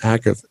veteran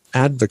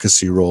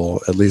advocacy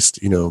role, at least,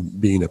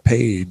 being a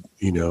paid,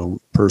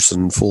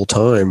 person full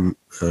time,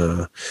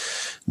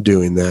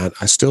 doing that,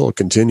 I still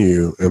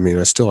continue.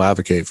 I still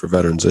advocate for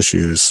veterans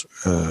issues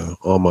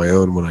on my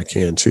own when I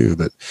can too.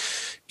 But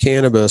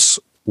cannabis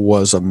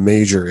was a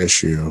major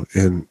issue,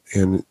 and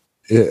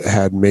it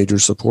had major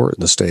support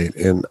in the state.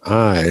 And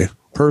I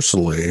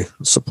personally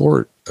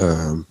support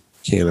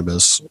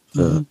cannabis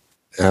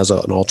as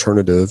an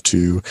alternative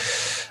to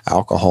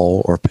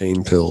alcohol or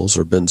pain pills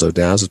or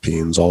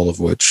benzodiazepines, all of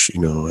which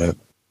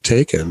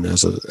taken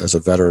as a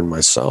veteran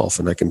myself,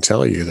 and I can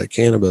tell you that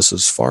cannabis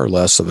is far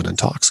less of an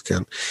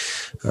intoxicant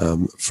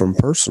from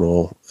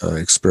personal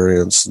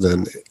experience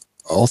than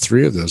all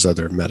three of those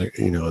other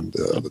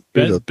benzos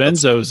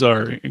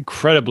are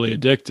incredibly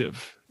addictive.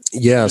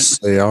 Yes,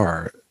 they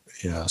are.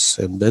 Yes,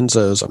 and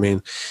benzos. I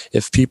mean,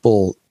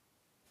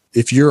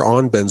 if you're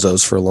on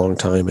benzos for a long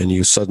time and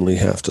you suddenly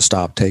have to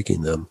stop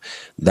taking them,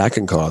 that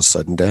can cause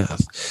sudden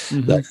death.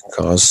 Mm-hmm. That can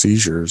cause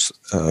seizures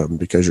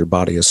because your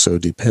body is so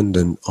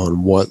dependent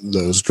on what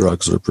those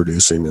drugs are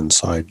producing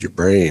inside your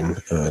brain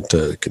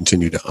to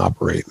continue to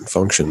operate and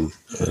function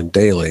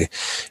daily.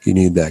 You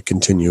need that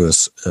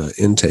continuous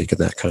intake of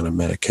that kind of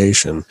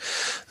medication.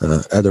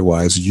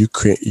 Otherwise, you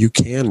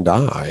can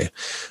die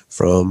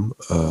from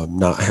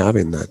not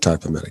having that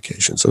type of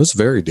medication. So it's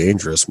very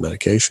dangerous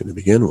medication to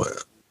begin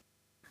with.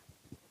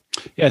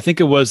 Yeah, I think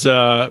it was,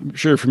 I'm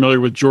sure you're familiar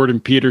with Jordan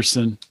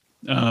Peterson.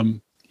 I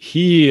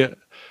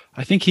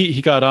think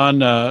he got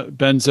on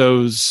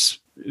benzos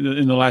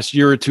in the last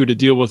year or two to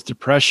deal with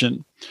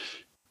depression.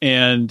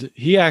 And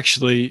he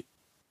when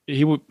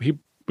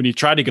he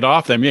tried to get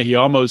off them, he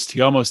almost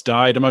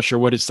died. I'm not sure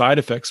what his side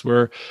effects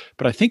were,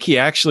 but I think he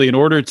actually, in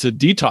order to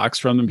detox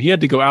from them, he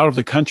had to go out of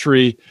the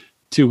country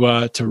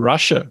to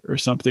Russia or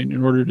something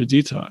in order to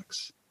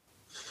detox.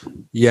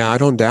 Yeah, I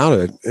don't doubt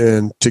it.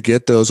 And to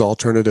get those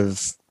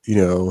alternative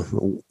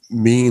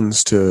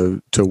means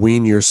to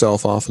wean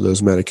yourself off of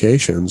those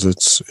medications,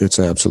 it's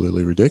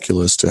absolutely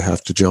ridiculous to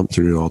have to jump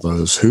through all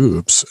those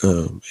hoops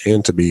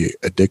and to be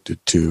addicted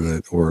to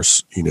it or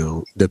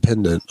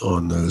dependent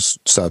on those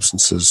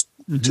substances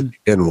to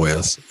begin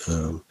with.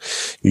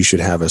 You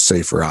should have a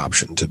safer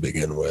option to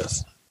begin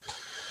with.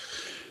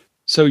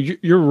 So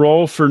your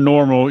role for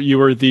NORML,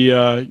 you're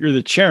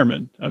the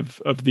chairman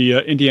of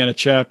the Indiana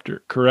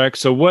chapter, correct?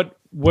 So what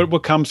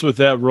comes with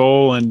that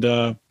role,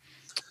 and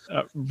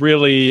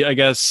really, I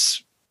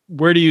guess,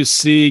 where do you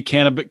see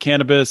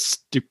cannabis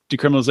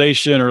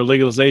decriminalization or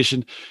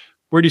legalization?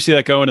 Where do you see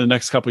that going in the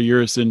next couple of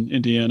years in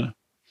Indiana?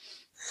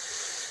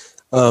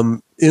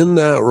 In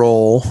that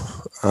role,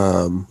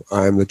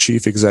 I'm the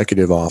chief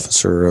executive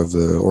officer of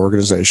the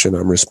organization.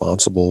 I'm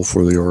responsible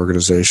for the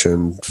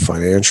organization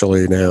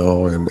financially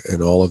now, and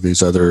all of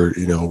these other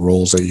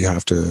roles that you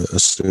have to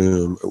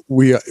assume.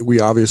 We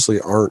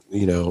obviously aren't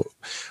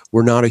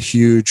we're not a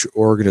huge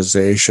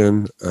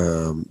organization,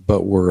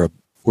 but we're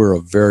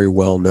a very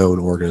well-known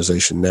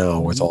organization now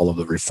with all of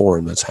the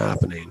reform that's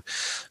happening.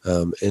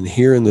 And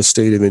here in the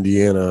state of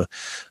Indiana,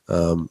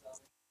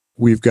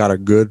 we've got a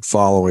good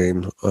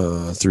following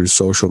through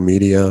social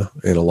media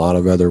and a lot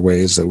of other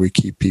ways that we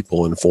keep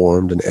people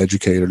informed and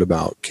educated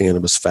about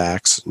cannabis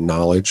facts and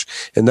knowledge.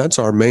 And that's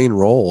our main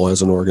role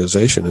as an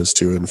organization, is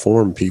to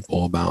inform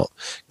people about,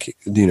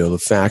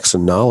 the facts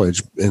and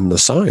knowledge and the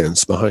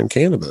science behind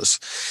cannabis.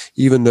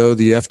 Even though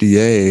the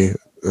FDA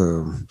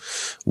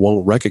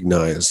won't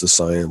recognize the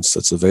science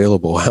that's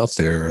available out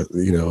there,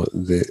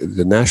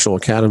 the National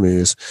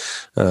Academies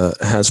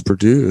has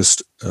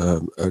produced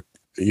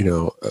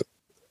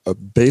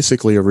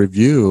basically a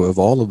review of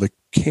all of the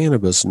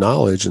cannabis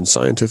knowledge and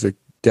scientific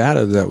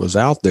data that was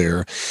out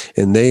there,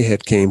 and they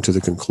had came to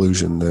the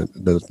conclusion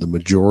that the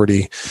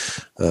majority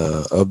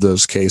of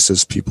those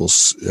cases, people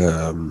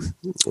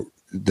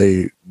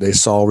they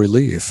saw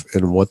relief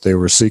in what they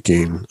were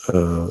seeking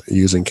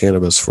using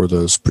cannabis for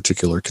those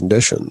particular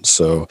conditions.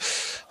 So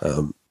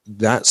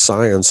that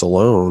science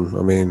alone,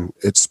 I mean,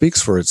 it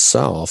speaks for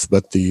itself.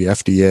 But the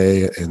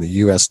FDA and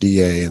the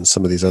USDA and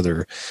some of these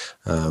other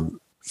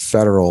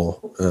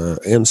federal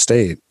and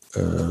state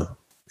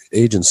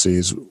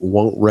agencies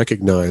won't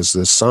recognize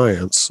this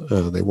science.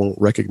 They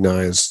won't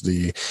recognize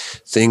the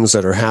things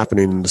that are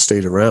happening in the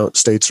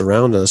states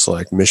around us,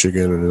 like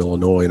Michigan and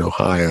Illinois and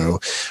Ohio,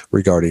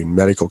 regarding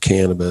medical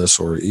cannabis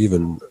or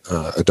even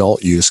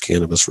adult use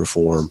cannabis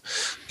reform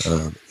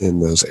in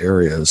those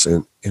areas.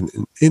 And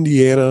in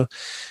Indiana,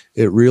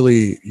 it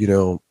really,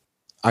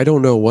 I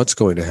don't know what's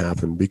going to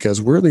happen, because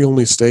we're the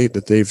only state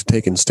that they've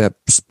taken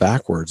steps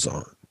backwards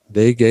on.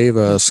 They gave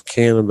us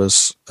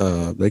cannabis,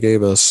 they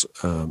gave us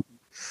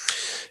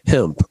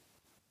hemp.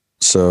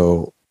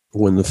 So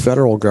when the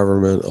federal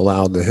government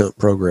allowed the hemp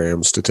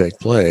programs to take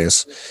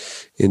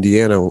place,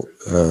 Indiana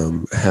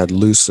had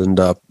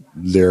loosened up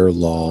their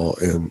law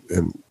and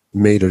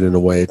made it in a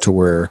way to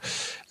where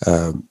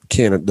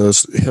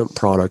those hemp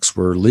products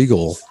were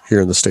legal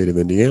here in the state of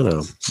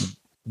Indiana.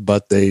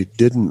 But they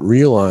didn't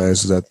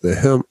realize that the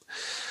hemp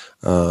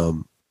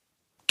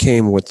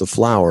came with the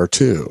flower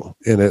too,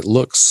 and it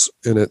looks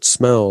and it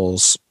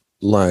smells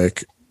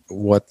like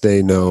what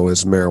they know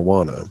is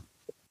marijuana.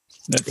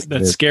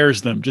 That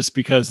scares them, just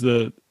because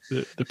the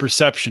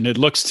perception, it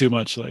looks too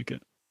much like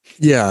it.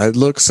 Yeah, it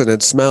looks and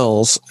it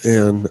smells,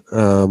 and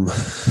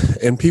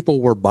people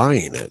were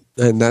buying it,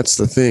 and that's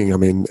the thing. I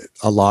mean,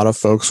 a lot of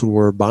folks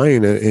were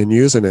buying it and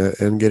using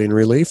it and getting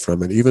relief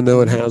from it, even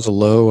though it has a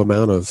low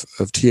amount of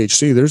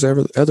THC. There's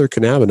other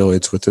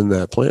cannabinoids within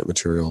that plant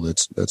material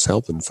that's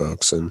helping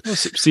folks. And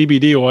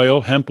CBD oil,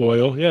 hemp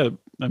oil, yeah.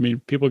 I mean,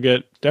 people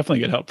definitely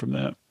get help from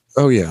that.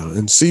 Oh yeah,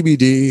 and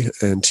CBD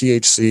and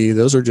THC,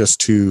 those are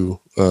just two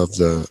of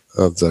the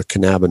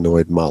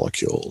cannabinoid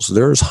molecules.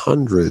 There's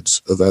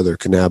hundreds of other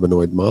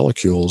cannabinoid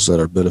molecules that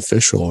are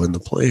beneficial in the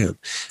plant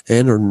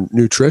and are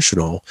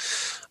nutritional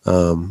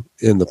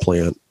in the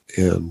plant.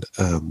 And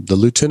the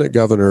lieutenant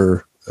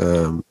governor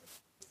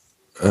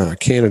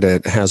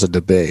candidate has a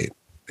debate,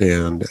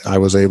 and I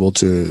was able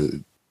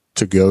to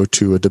go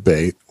to a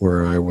debate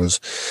where I was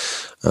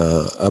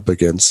up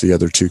against the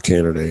other two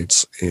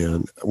candidates.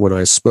 And when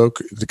I spoke,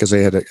 because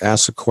they had to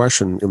ask a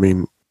question, I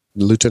mean,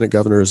 the lieutenant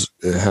governor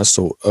has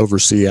to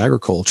oversee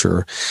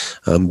agriculture,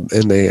 and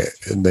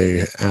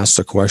they asked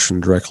a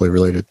question directly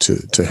related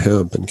to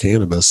hemp and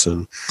cannabis,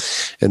 and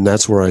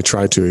that's where I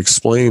tried to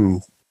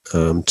explain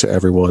to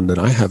everyone that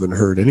I haven't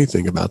heard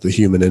anything about the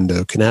human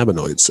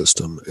endocannabinoid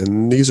system,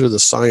 and these are the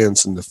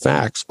science and the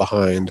facts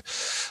behind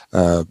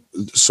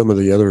some of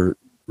the other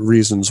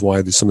reasons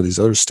why some of these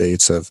other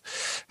states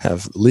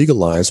have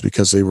legalized,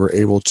 because they were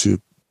able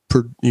to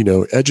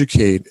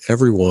educate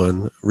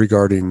everyone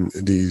regarding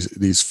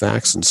these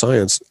facts and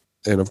science.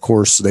 And of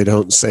course, they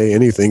don't say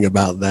anything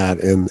about that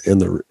in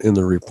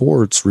the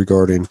reports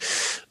regarding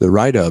the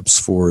write-ups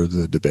for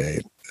the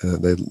debate.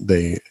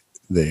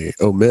 They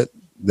omit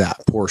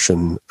that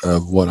portion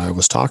of what I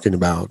was talking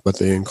about, but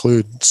they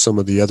include some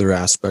of the other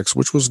aspects,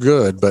 which was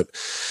good. But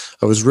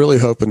I was really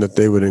hoping that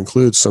they would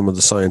include some of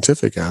the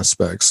scientific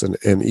aspects. And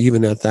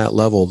even at that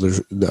level,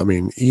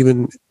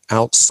 even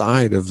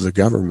outside of the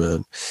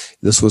government,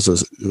 this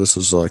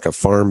was like a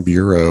Farm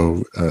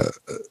Bureau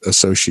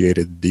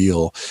associated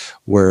deal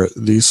where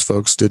these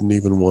folks didn't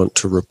even want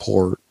to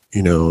report,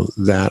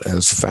 that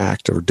as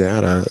fact or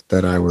data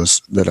that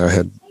I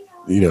had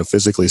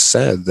physically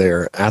said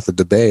there at the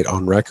debate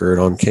on record,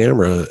 on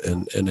camera,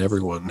 and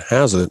everyone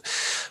has it,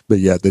 but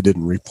yet they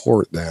didn't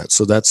report that.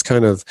 So that's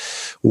kind of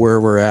where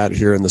we're at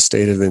here in the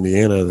state of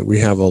Indiana, that we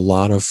have a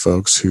lot of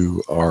folks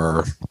who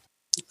are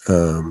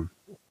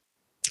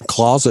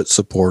closet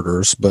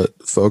supporters, but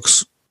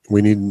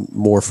we need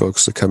more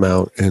folks to come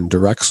out and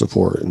direct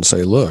support and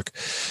say, look,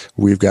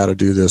 we've got to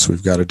do this.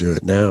 We've got to do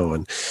it now.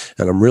 And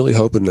I'm really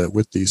hoping that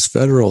with these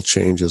federal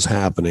changes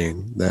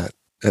happening, that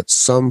at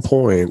some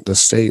point, the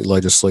state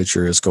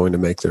legislature is going to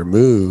make their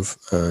move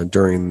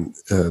during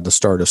the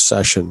start of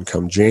session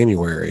come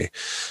January.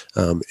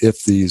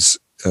 If these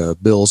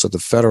bills at the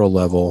federal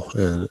level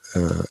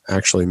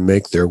actually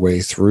make their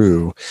way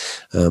through,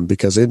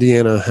 because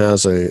Indiana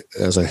has a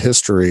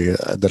history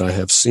that I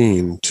have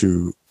seen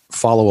to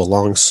follow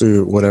along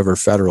suit whatever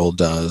federal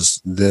does,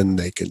 then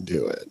they can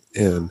do it.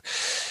 And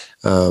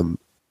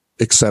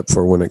except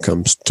for when it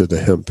comes to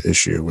the hemp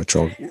issue, which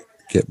I'll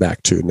get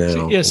back to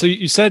now. So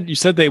you said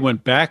they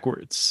went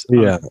backwards.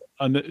 Yeah.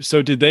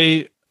 So did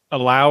they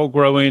allow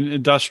growing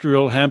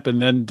industrial hemp and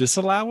then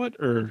disallow it,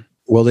 or?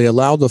 Well, they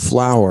allowed the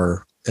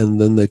flower, and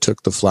then they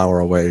took the flower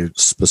away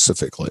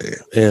specifically.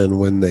 And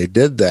when they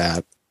did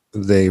that,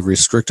 they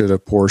restricted a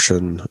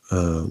portion.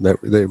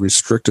 They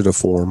restricted a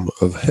form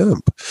of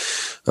hemp,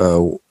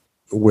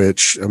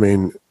 which, I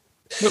mean,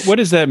 what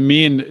does that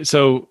mean?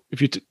 So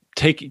if you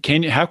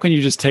how can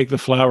you just take the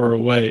flower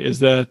away? Is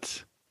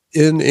that?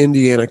 In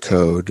Indiana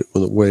code,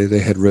 the way they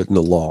had written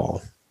the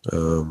law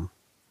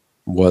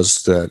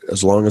was that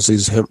as long as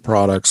these hemp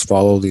products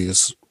follow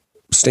these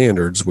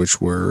standards, which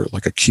were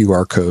like a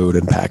QR code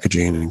and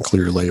packaging and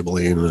clear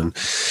labeling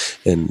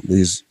and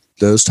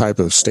those type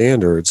of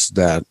standards,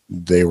 that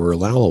they were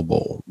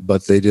allowable.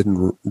 But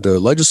the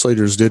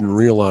legislators didn't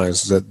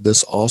realize that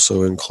this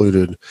also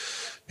included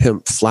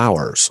hemp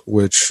flowers,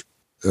 which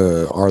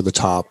are the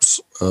tops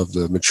of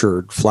the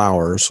matured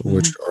flowers,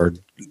 which are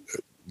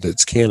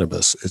it's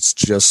cannabis. It's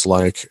just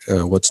like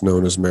what's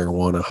known as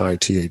marijuana, high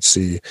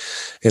THC,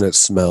 and it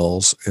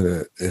smells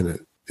and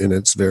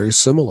it's very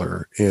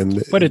similar.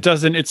 But it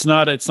doesn't. It's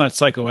not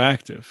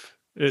psychoactive.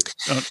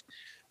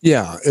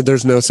 Yeah,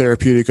 there's no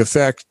therapeutic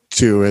effect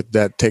to it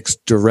that takes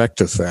direct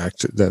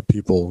effect. That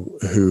people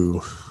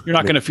who you're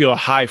not going to feel a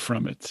high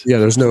from it. Yeah,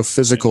 there's no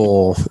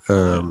physical.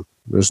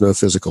 There's no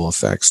physical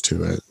effects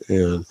to it,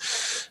 and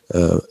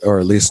or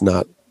at least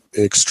not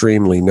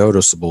extremely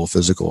noticeable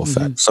physical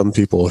effect. Some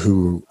people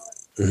who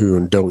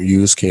don't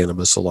use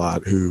cannabis a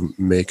lot, who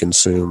may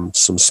consume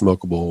some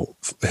smokable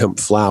hemp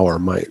flower,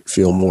 might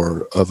feel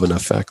more of an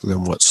effect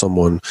than what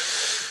someone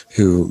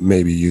who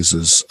maybe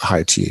uses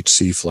high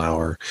THC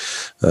flower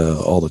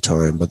all the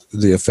time. But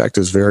the effect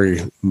is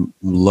very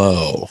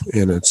low,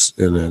 and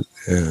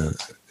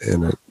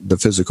the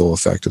physical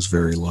effect is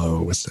very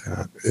low with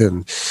that.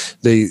 And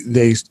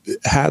they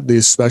had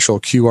these special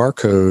QR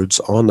codes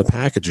on the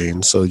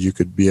packaging, so you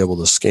could be able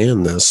to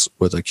scan this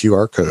with a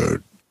QR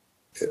code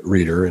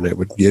reader, and it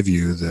would give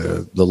you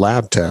the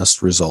lab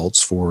test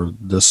results for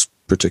this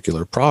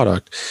particular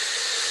product.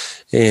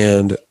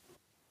 And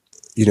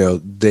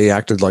they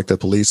acted like the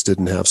police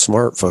didn't have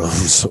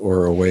smartphones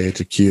or a way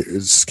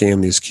to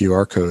scan these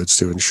QR codes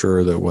to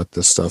ensure that what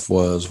this stuff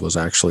was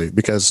actually,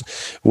 because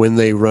when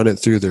they run it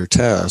through their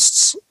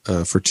tests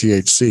for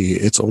THC,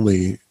 it's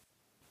only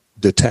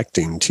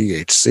detecting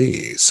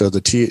THC. So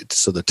the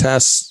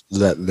tests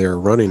that they're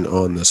running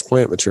on this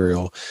plant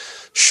material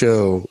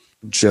show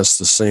just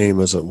the same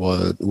as it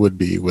would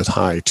be with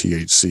high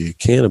THC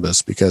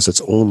cannabis, because it's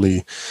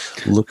only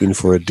looking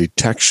for a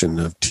detection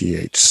of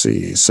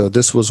THC. So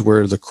this was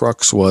where the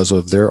crux was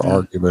of their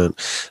argument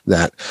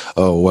that,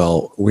 oh,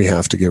 well, we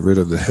have to get rid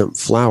of the hemp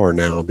flower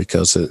now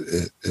because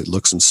it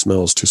looks and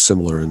smells too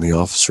similar and the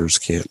officers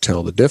can't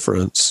tell the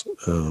difference.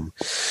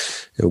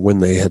 When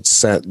they had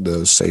set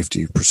those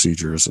safety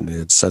procedures and they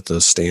had set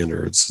those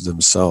standards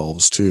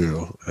themselves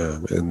too,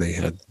 and they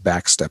had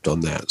backstepped on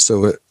that.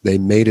 So they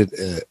made it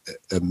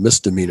a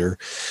misdemeanor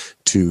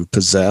to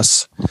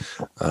possess,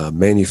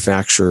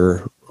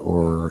 manufacture,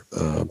 or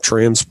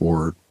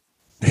transport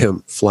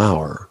hemp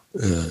flower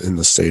in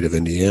the state of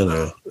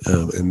Indiana.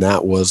 And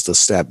that was the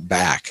step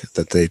back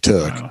that they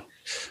took.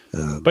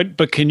 Wow.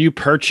 But can you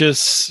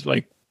purchase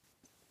like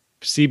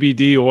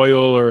CBD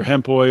oil or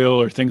hemp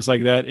oil or things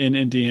like that in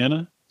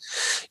Indiana?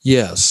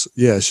 Yes,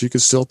 you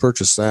could still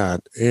purchase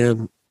that.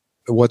 And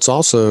what's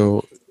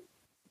also,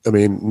 I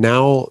mean,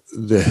 now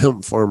the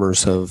hemp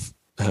farmers have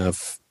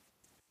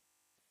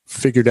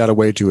figured out a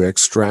way to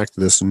extract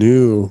this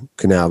new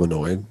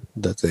cannabinoid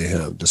that they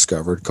have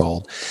discovered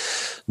called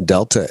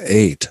Delta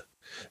 8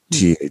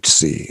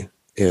 THC.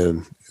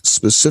 And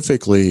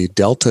specifically,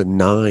 Delta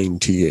 9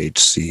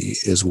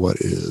 THC is what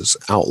is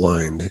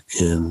outlined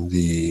in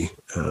the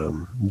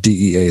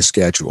DEA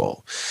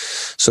schedule.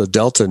 So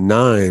Delta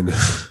 9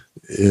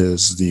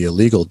 is the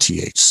illegal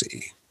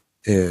THC.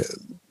 And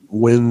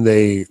when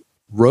they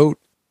wrote,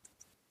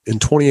 in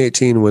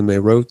 2018, when they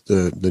wrote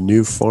the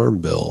new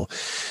farm bill,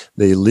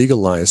 they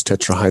legalized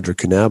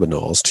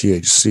tetrahydrocannabinols,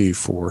 THC,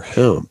 for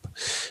hemp.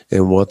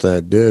 And what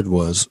that did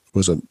was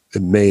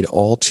it made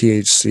all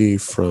THC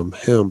from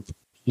hemp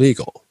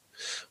legal.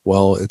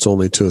 Well, it's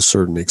only to a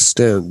certain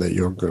extent that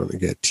you're going to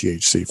get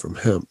THC from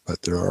hemp,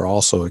 but there are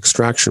also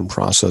extraction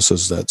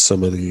processes that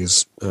some of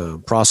these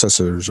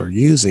processors are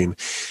using.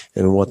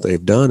 And what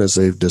they've done is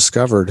they've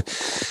discovered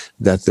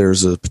that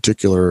there's a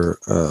particular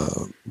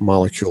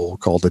molecule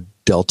called the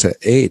Delta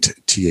 8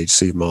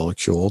 THC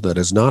molecule that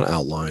is not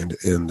outlined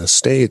in the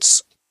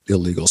state's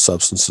illegal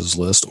substances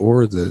list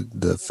or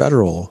the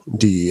federal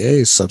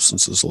DEA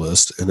substances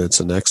list. And it's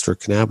an extra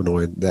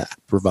cannabinoid that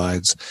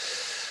provides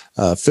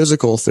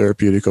physical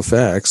therapeutic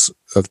effects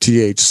of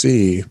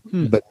THC,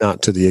 but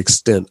not to the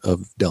extent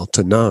of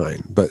Delta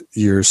 9. But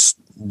there's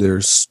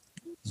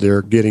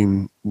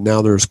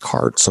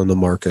carts on the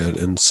market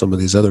and some of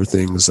these other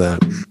things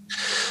that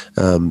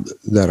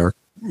are,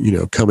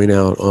 coming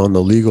out on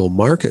the legal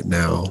market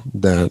now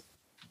that,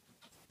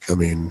 I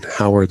mean,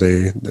 how are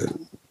they?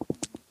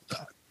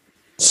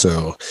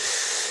 So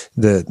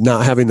the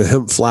not having the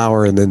hemp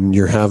flower, and then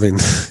you're having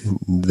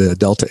the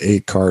Delta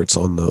 8 carts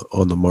on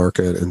the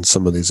market, and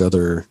some of these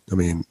other, I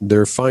mean,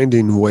 they're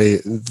finding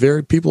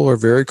people are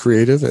very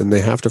creative, and they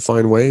have to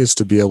find ways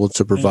to be able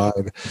to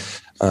provide,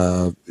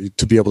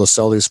 to be able to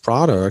sell these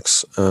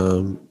products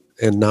and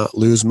not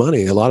lose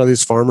money. A lot of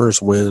these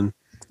farmers, when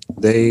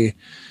they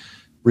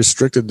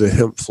restricted the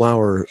hemp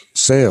flower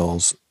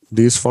sales,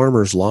 these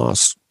farmers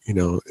lost,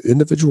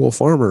 individual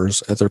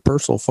farmers at their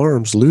personal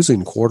farms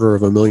losing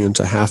 $250,000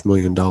 to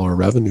 $500,000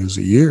 revenues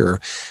a year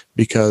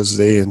because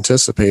they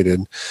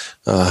anticipated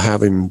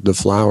having the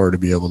flower to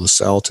be able to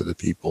sell to the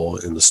people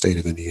in the state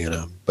of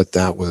Indiana. But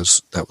that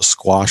was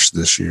squashed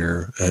this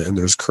year. And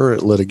there's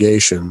current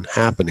litigation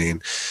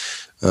happening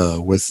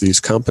with these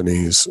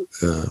companies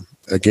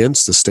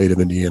against the state of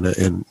Indiana,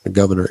 and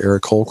Governor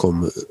Eric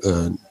Holcomb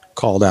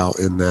called out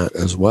in that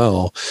as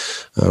well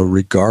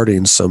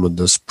regarding some of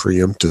this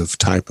preemptive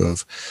type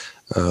of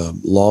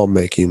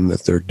lawmaking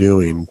that they're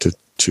doing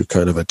to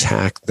kind of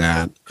attack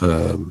that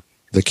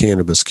the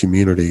cannabis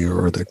community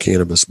or the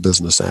cannabis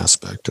business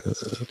aspect of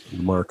the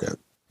market.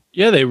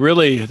 Yeah, they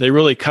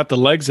really cut the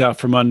legs out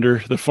from under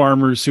the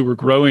farmers who were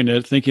growing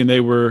it, thinking they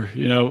were,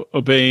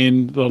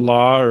 obeying the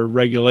law or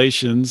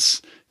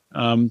regulations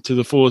to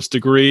the fullest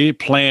degree,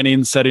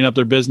 planning, setting up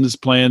their business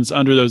plans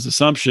under those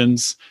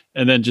assumptions,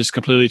 and then just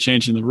completely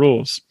changing the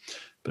rules.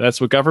 But that's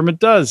what government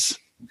does.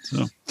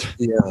 So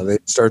yeah, they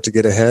start to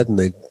get ahead and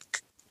they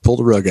pull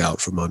the rug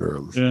out from under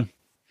them. Yeah.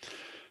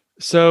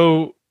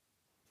 So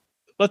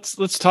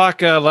let's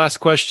talk. Last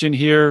question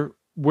here.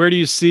 Where do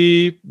you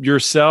see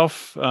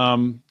yourself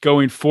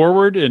going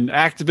forward in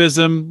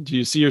activism? Do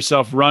you see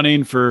yourself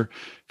running for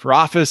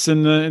office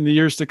in the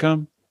years to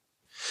come?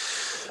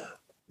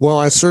 Well,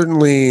 I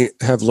certainly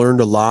have learned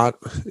a lot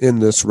in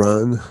this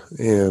run,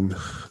 and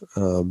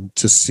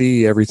to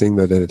see everything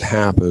that had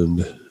happened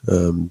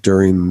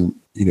during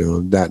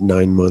that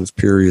 9-month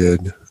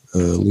period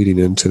leading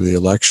into the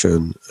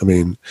election. I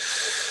mean,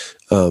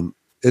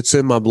 it's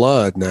in my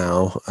blood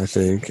now, I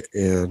think,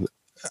 and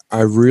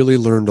I really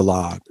learned a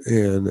lot.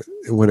 And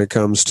when it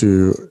comes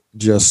to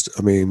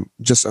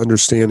just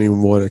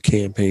understanding what a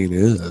campaign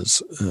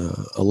is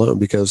alone,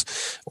 because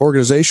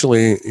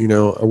organizationally,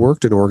 I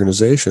worked in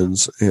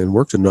organizations and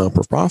worked in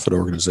non-profit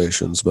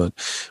organizations, but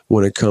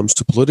when it comes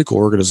to political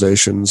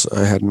organizations,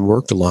 I hadn't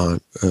worked a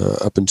lot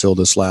up until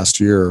this last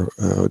year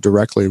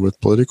directly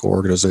with political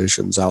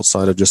organizations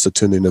outside of just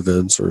attending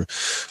events or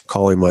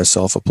calling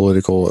myself a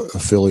political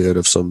affiliate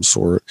of some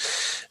sort.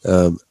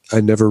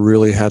 I never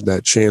really had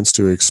that chance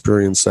to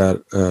experience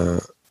that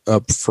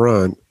up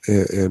front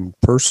and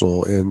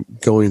personal, and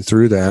going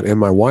through that. And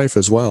my wife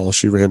as well,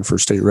 she ran for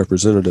state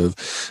representative,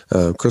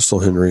 Crystal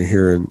Henry,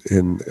 here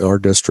in our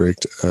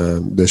district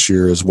this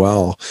year as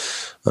well.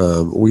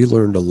 We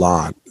learned a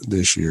lot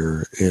this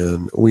year,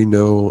 and we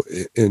know,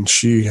 and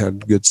she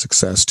had good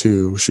success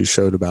too. She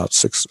showed about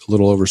a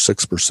little over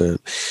 6%.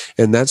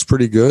 And that's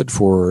pretty good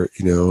for,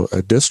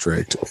 a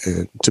district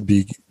to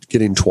be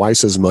getting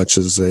twice as much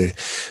as they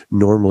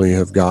normally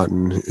have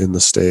gotten in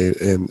the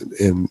state. And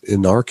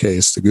in our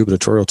case, the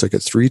gubernatorial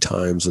ticket 3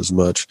 times as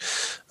much.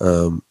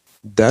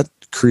 That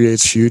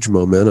creates huge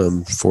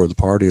momentum for the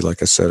party,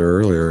 like I said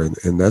earlier,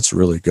 and that's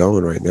really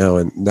going right now.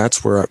 And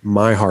that's where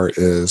my heart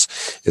is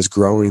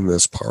growing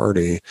this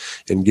party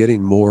and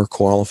getting more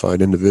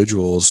qualified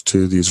individuals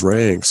to these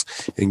ranks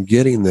and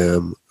getting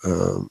them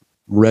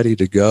ready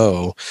to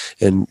go,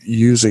 and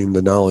using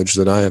the knowledge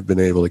that I have been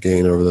able to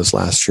gain over this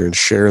last year and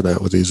share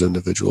that with these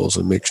individuals,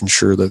 and making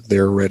sure that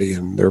they're ready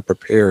and they're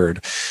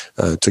prepared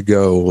to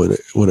go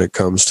when it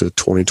comes to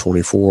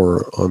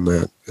 2024 on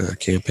that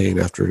campaign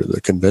after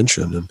the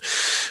convention, and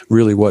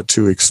really what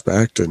to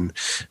expect, and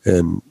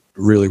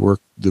really work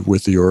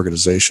with the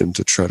organization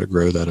to try to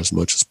grow that as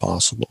much as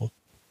possible.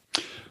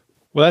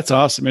 Well, that's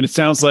awesome. And it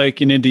sounds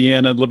like in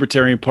Indiana, the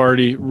Libertarian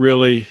Party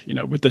really,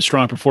 with the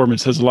strong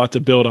performance, has a lot to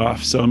build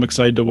off. So I'm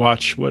excited to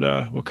watch what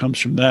comes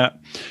from that.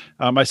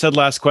 I said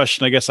last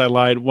question. I guess I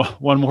lied.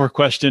 One more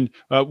question.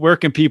 Where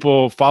can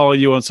people follow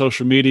you on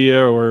social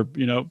media, or,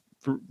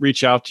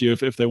 reach out to you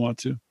if they want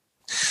to?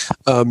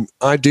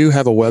 I do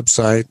have a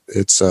website.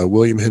 It's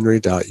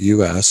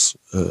williamhenry.us.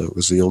 It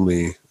was the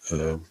only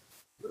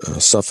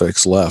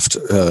suffix left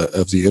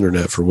of the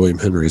internet for William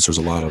Henry's. There's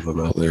a lot of them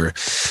out there.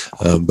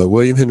 But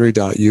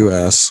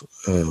williamhenry.us,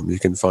 you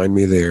can find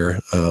me there.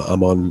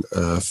 I'm on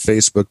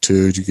Facebook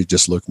too. You could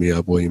just look me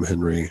up, William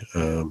Henry.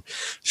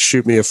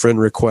 Shoot me a friend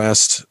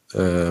request.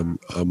 I'm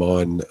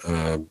on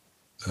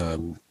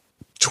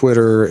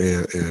Twitter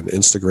and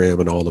Instagram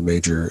and all the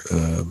major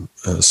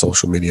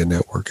social media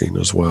networking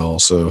as well.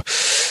 So,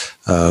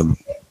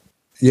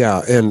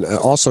 yeah, and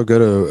also go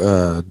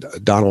to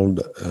Donald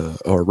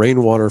or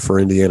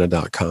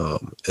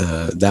rainwaterforindiana.com.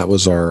 That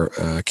was our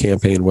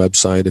campaign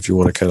website. If you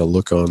want to kind of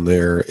look on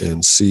there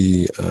and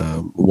see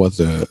what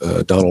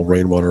the Donald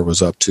Rainwater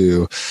was up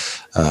to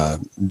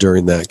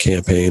during that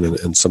campaign,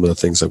 and some of the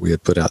things that we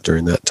had put out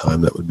during that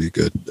time, that would be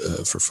good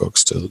for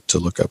folks to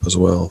look up as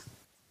well.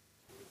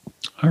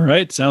 All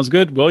right, sounds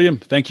good. William,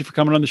 thank you for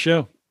coming on the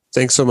show.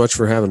 Thanks so much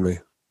for having me.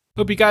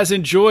 Hope you guys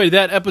enjoyed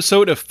that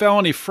episode of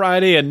Felony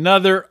Friday.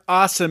 Another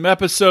awesome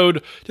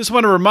episode. Just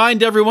want to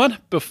remind everyone,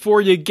 before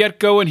you get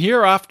going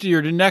here, after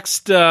your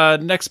next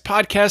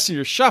podcast and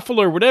your shuffle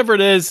or whatever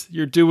it is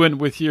you're doing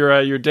with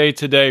your day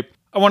today,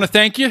 I want to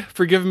thank you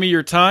for giving me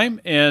your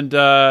time and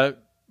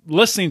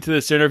listening to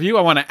this interview.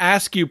 I want to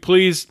ask you,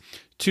 please,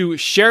 to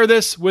share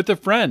this with a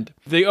friend.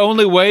 The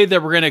only way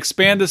that we're going to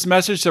expand this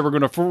message, that we're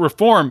going to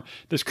reform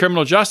this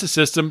criminal justice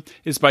system,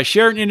 is by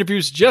sharing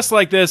interviews just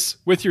like this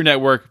with your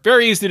network.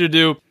 Very easy to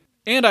do.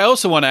 And I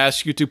also want to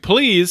ask you to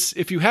please,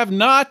 if you have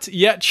not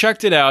yet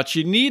checked it out,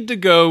 you need to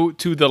go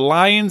to the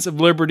Lions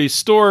of Liberty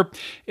store.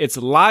 It's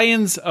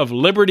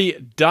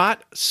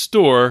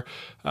lionsofliberty.store.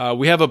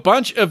 We have a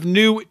bunch of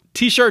new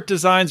t-shirt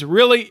designs,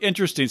 really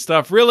interesting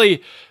stuff,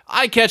 really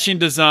eye-catching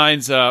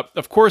designs.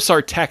 Of course,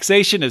 our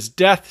Taxation is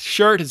Death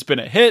shirt has been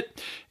a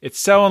hit. It's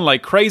selling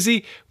like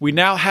crazy. We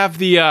now have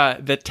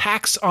the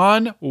Tax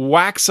On,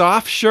 Wax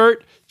Off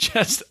shirt.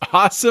 Just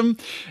awesome.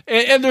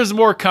 And there's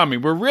more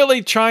coming. We're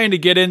really trying to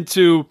get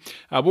into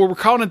what we're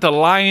calling it the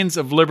Lions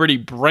of Liberty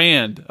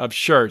brand of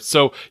shirts.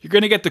 So you're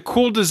going to get the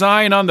cool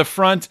design on the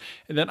front,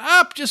 and then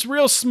up just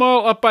real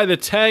small up by the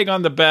tag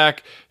on the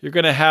back, you're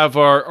going to have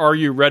our Are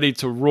You Ready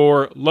to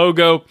Roar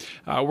logo.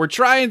 We're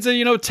trying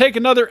to, take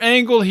another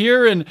angle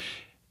here and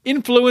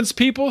influence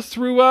people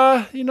through,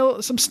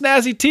 some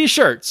snazzy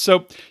t-shirts.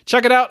 So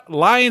check it out,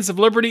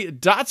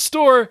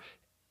 lionsofliberty.store.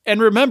 And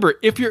remember,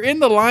 if you're in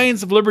the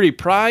Lions of Liberty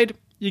Pride,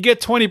 you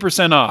get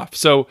 20% off.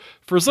 So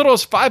for as little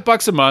as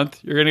 $5 a month,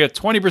 you're going to get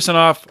 20%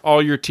 off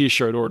all your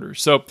t-shirt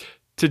orders. So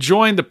to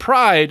join the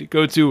Pride,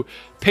 go to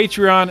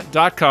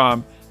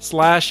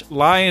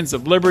patreon.com/Lions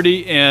of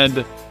Liberty.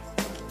 And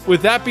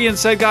with that being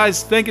said,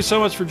 guys, thank you so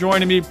much for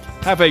joining me.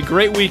 Have a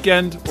great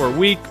weekend or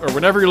week or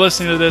whenever you're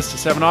listening to this.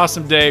 Just have an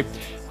awesome day.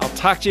 I'll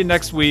talk to you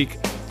next wech.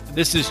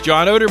 This is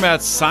John Odermatt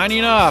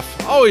signing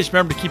off. Always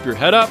remember to keep your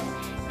head up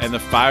and the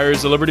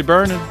fires of liberty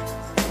burning.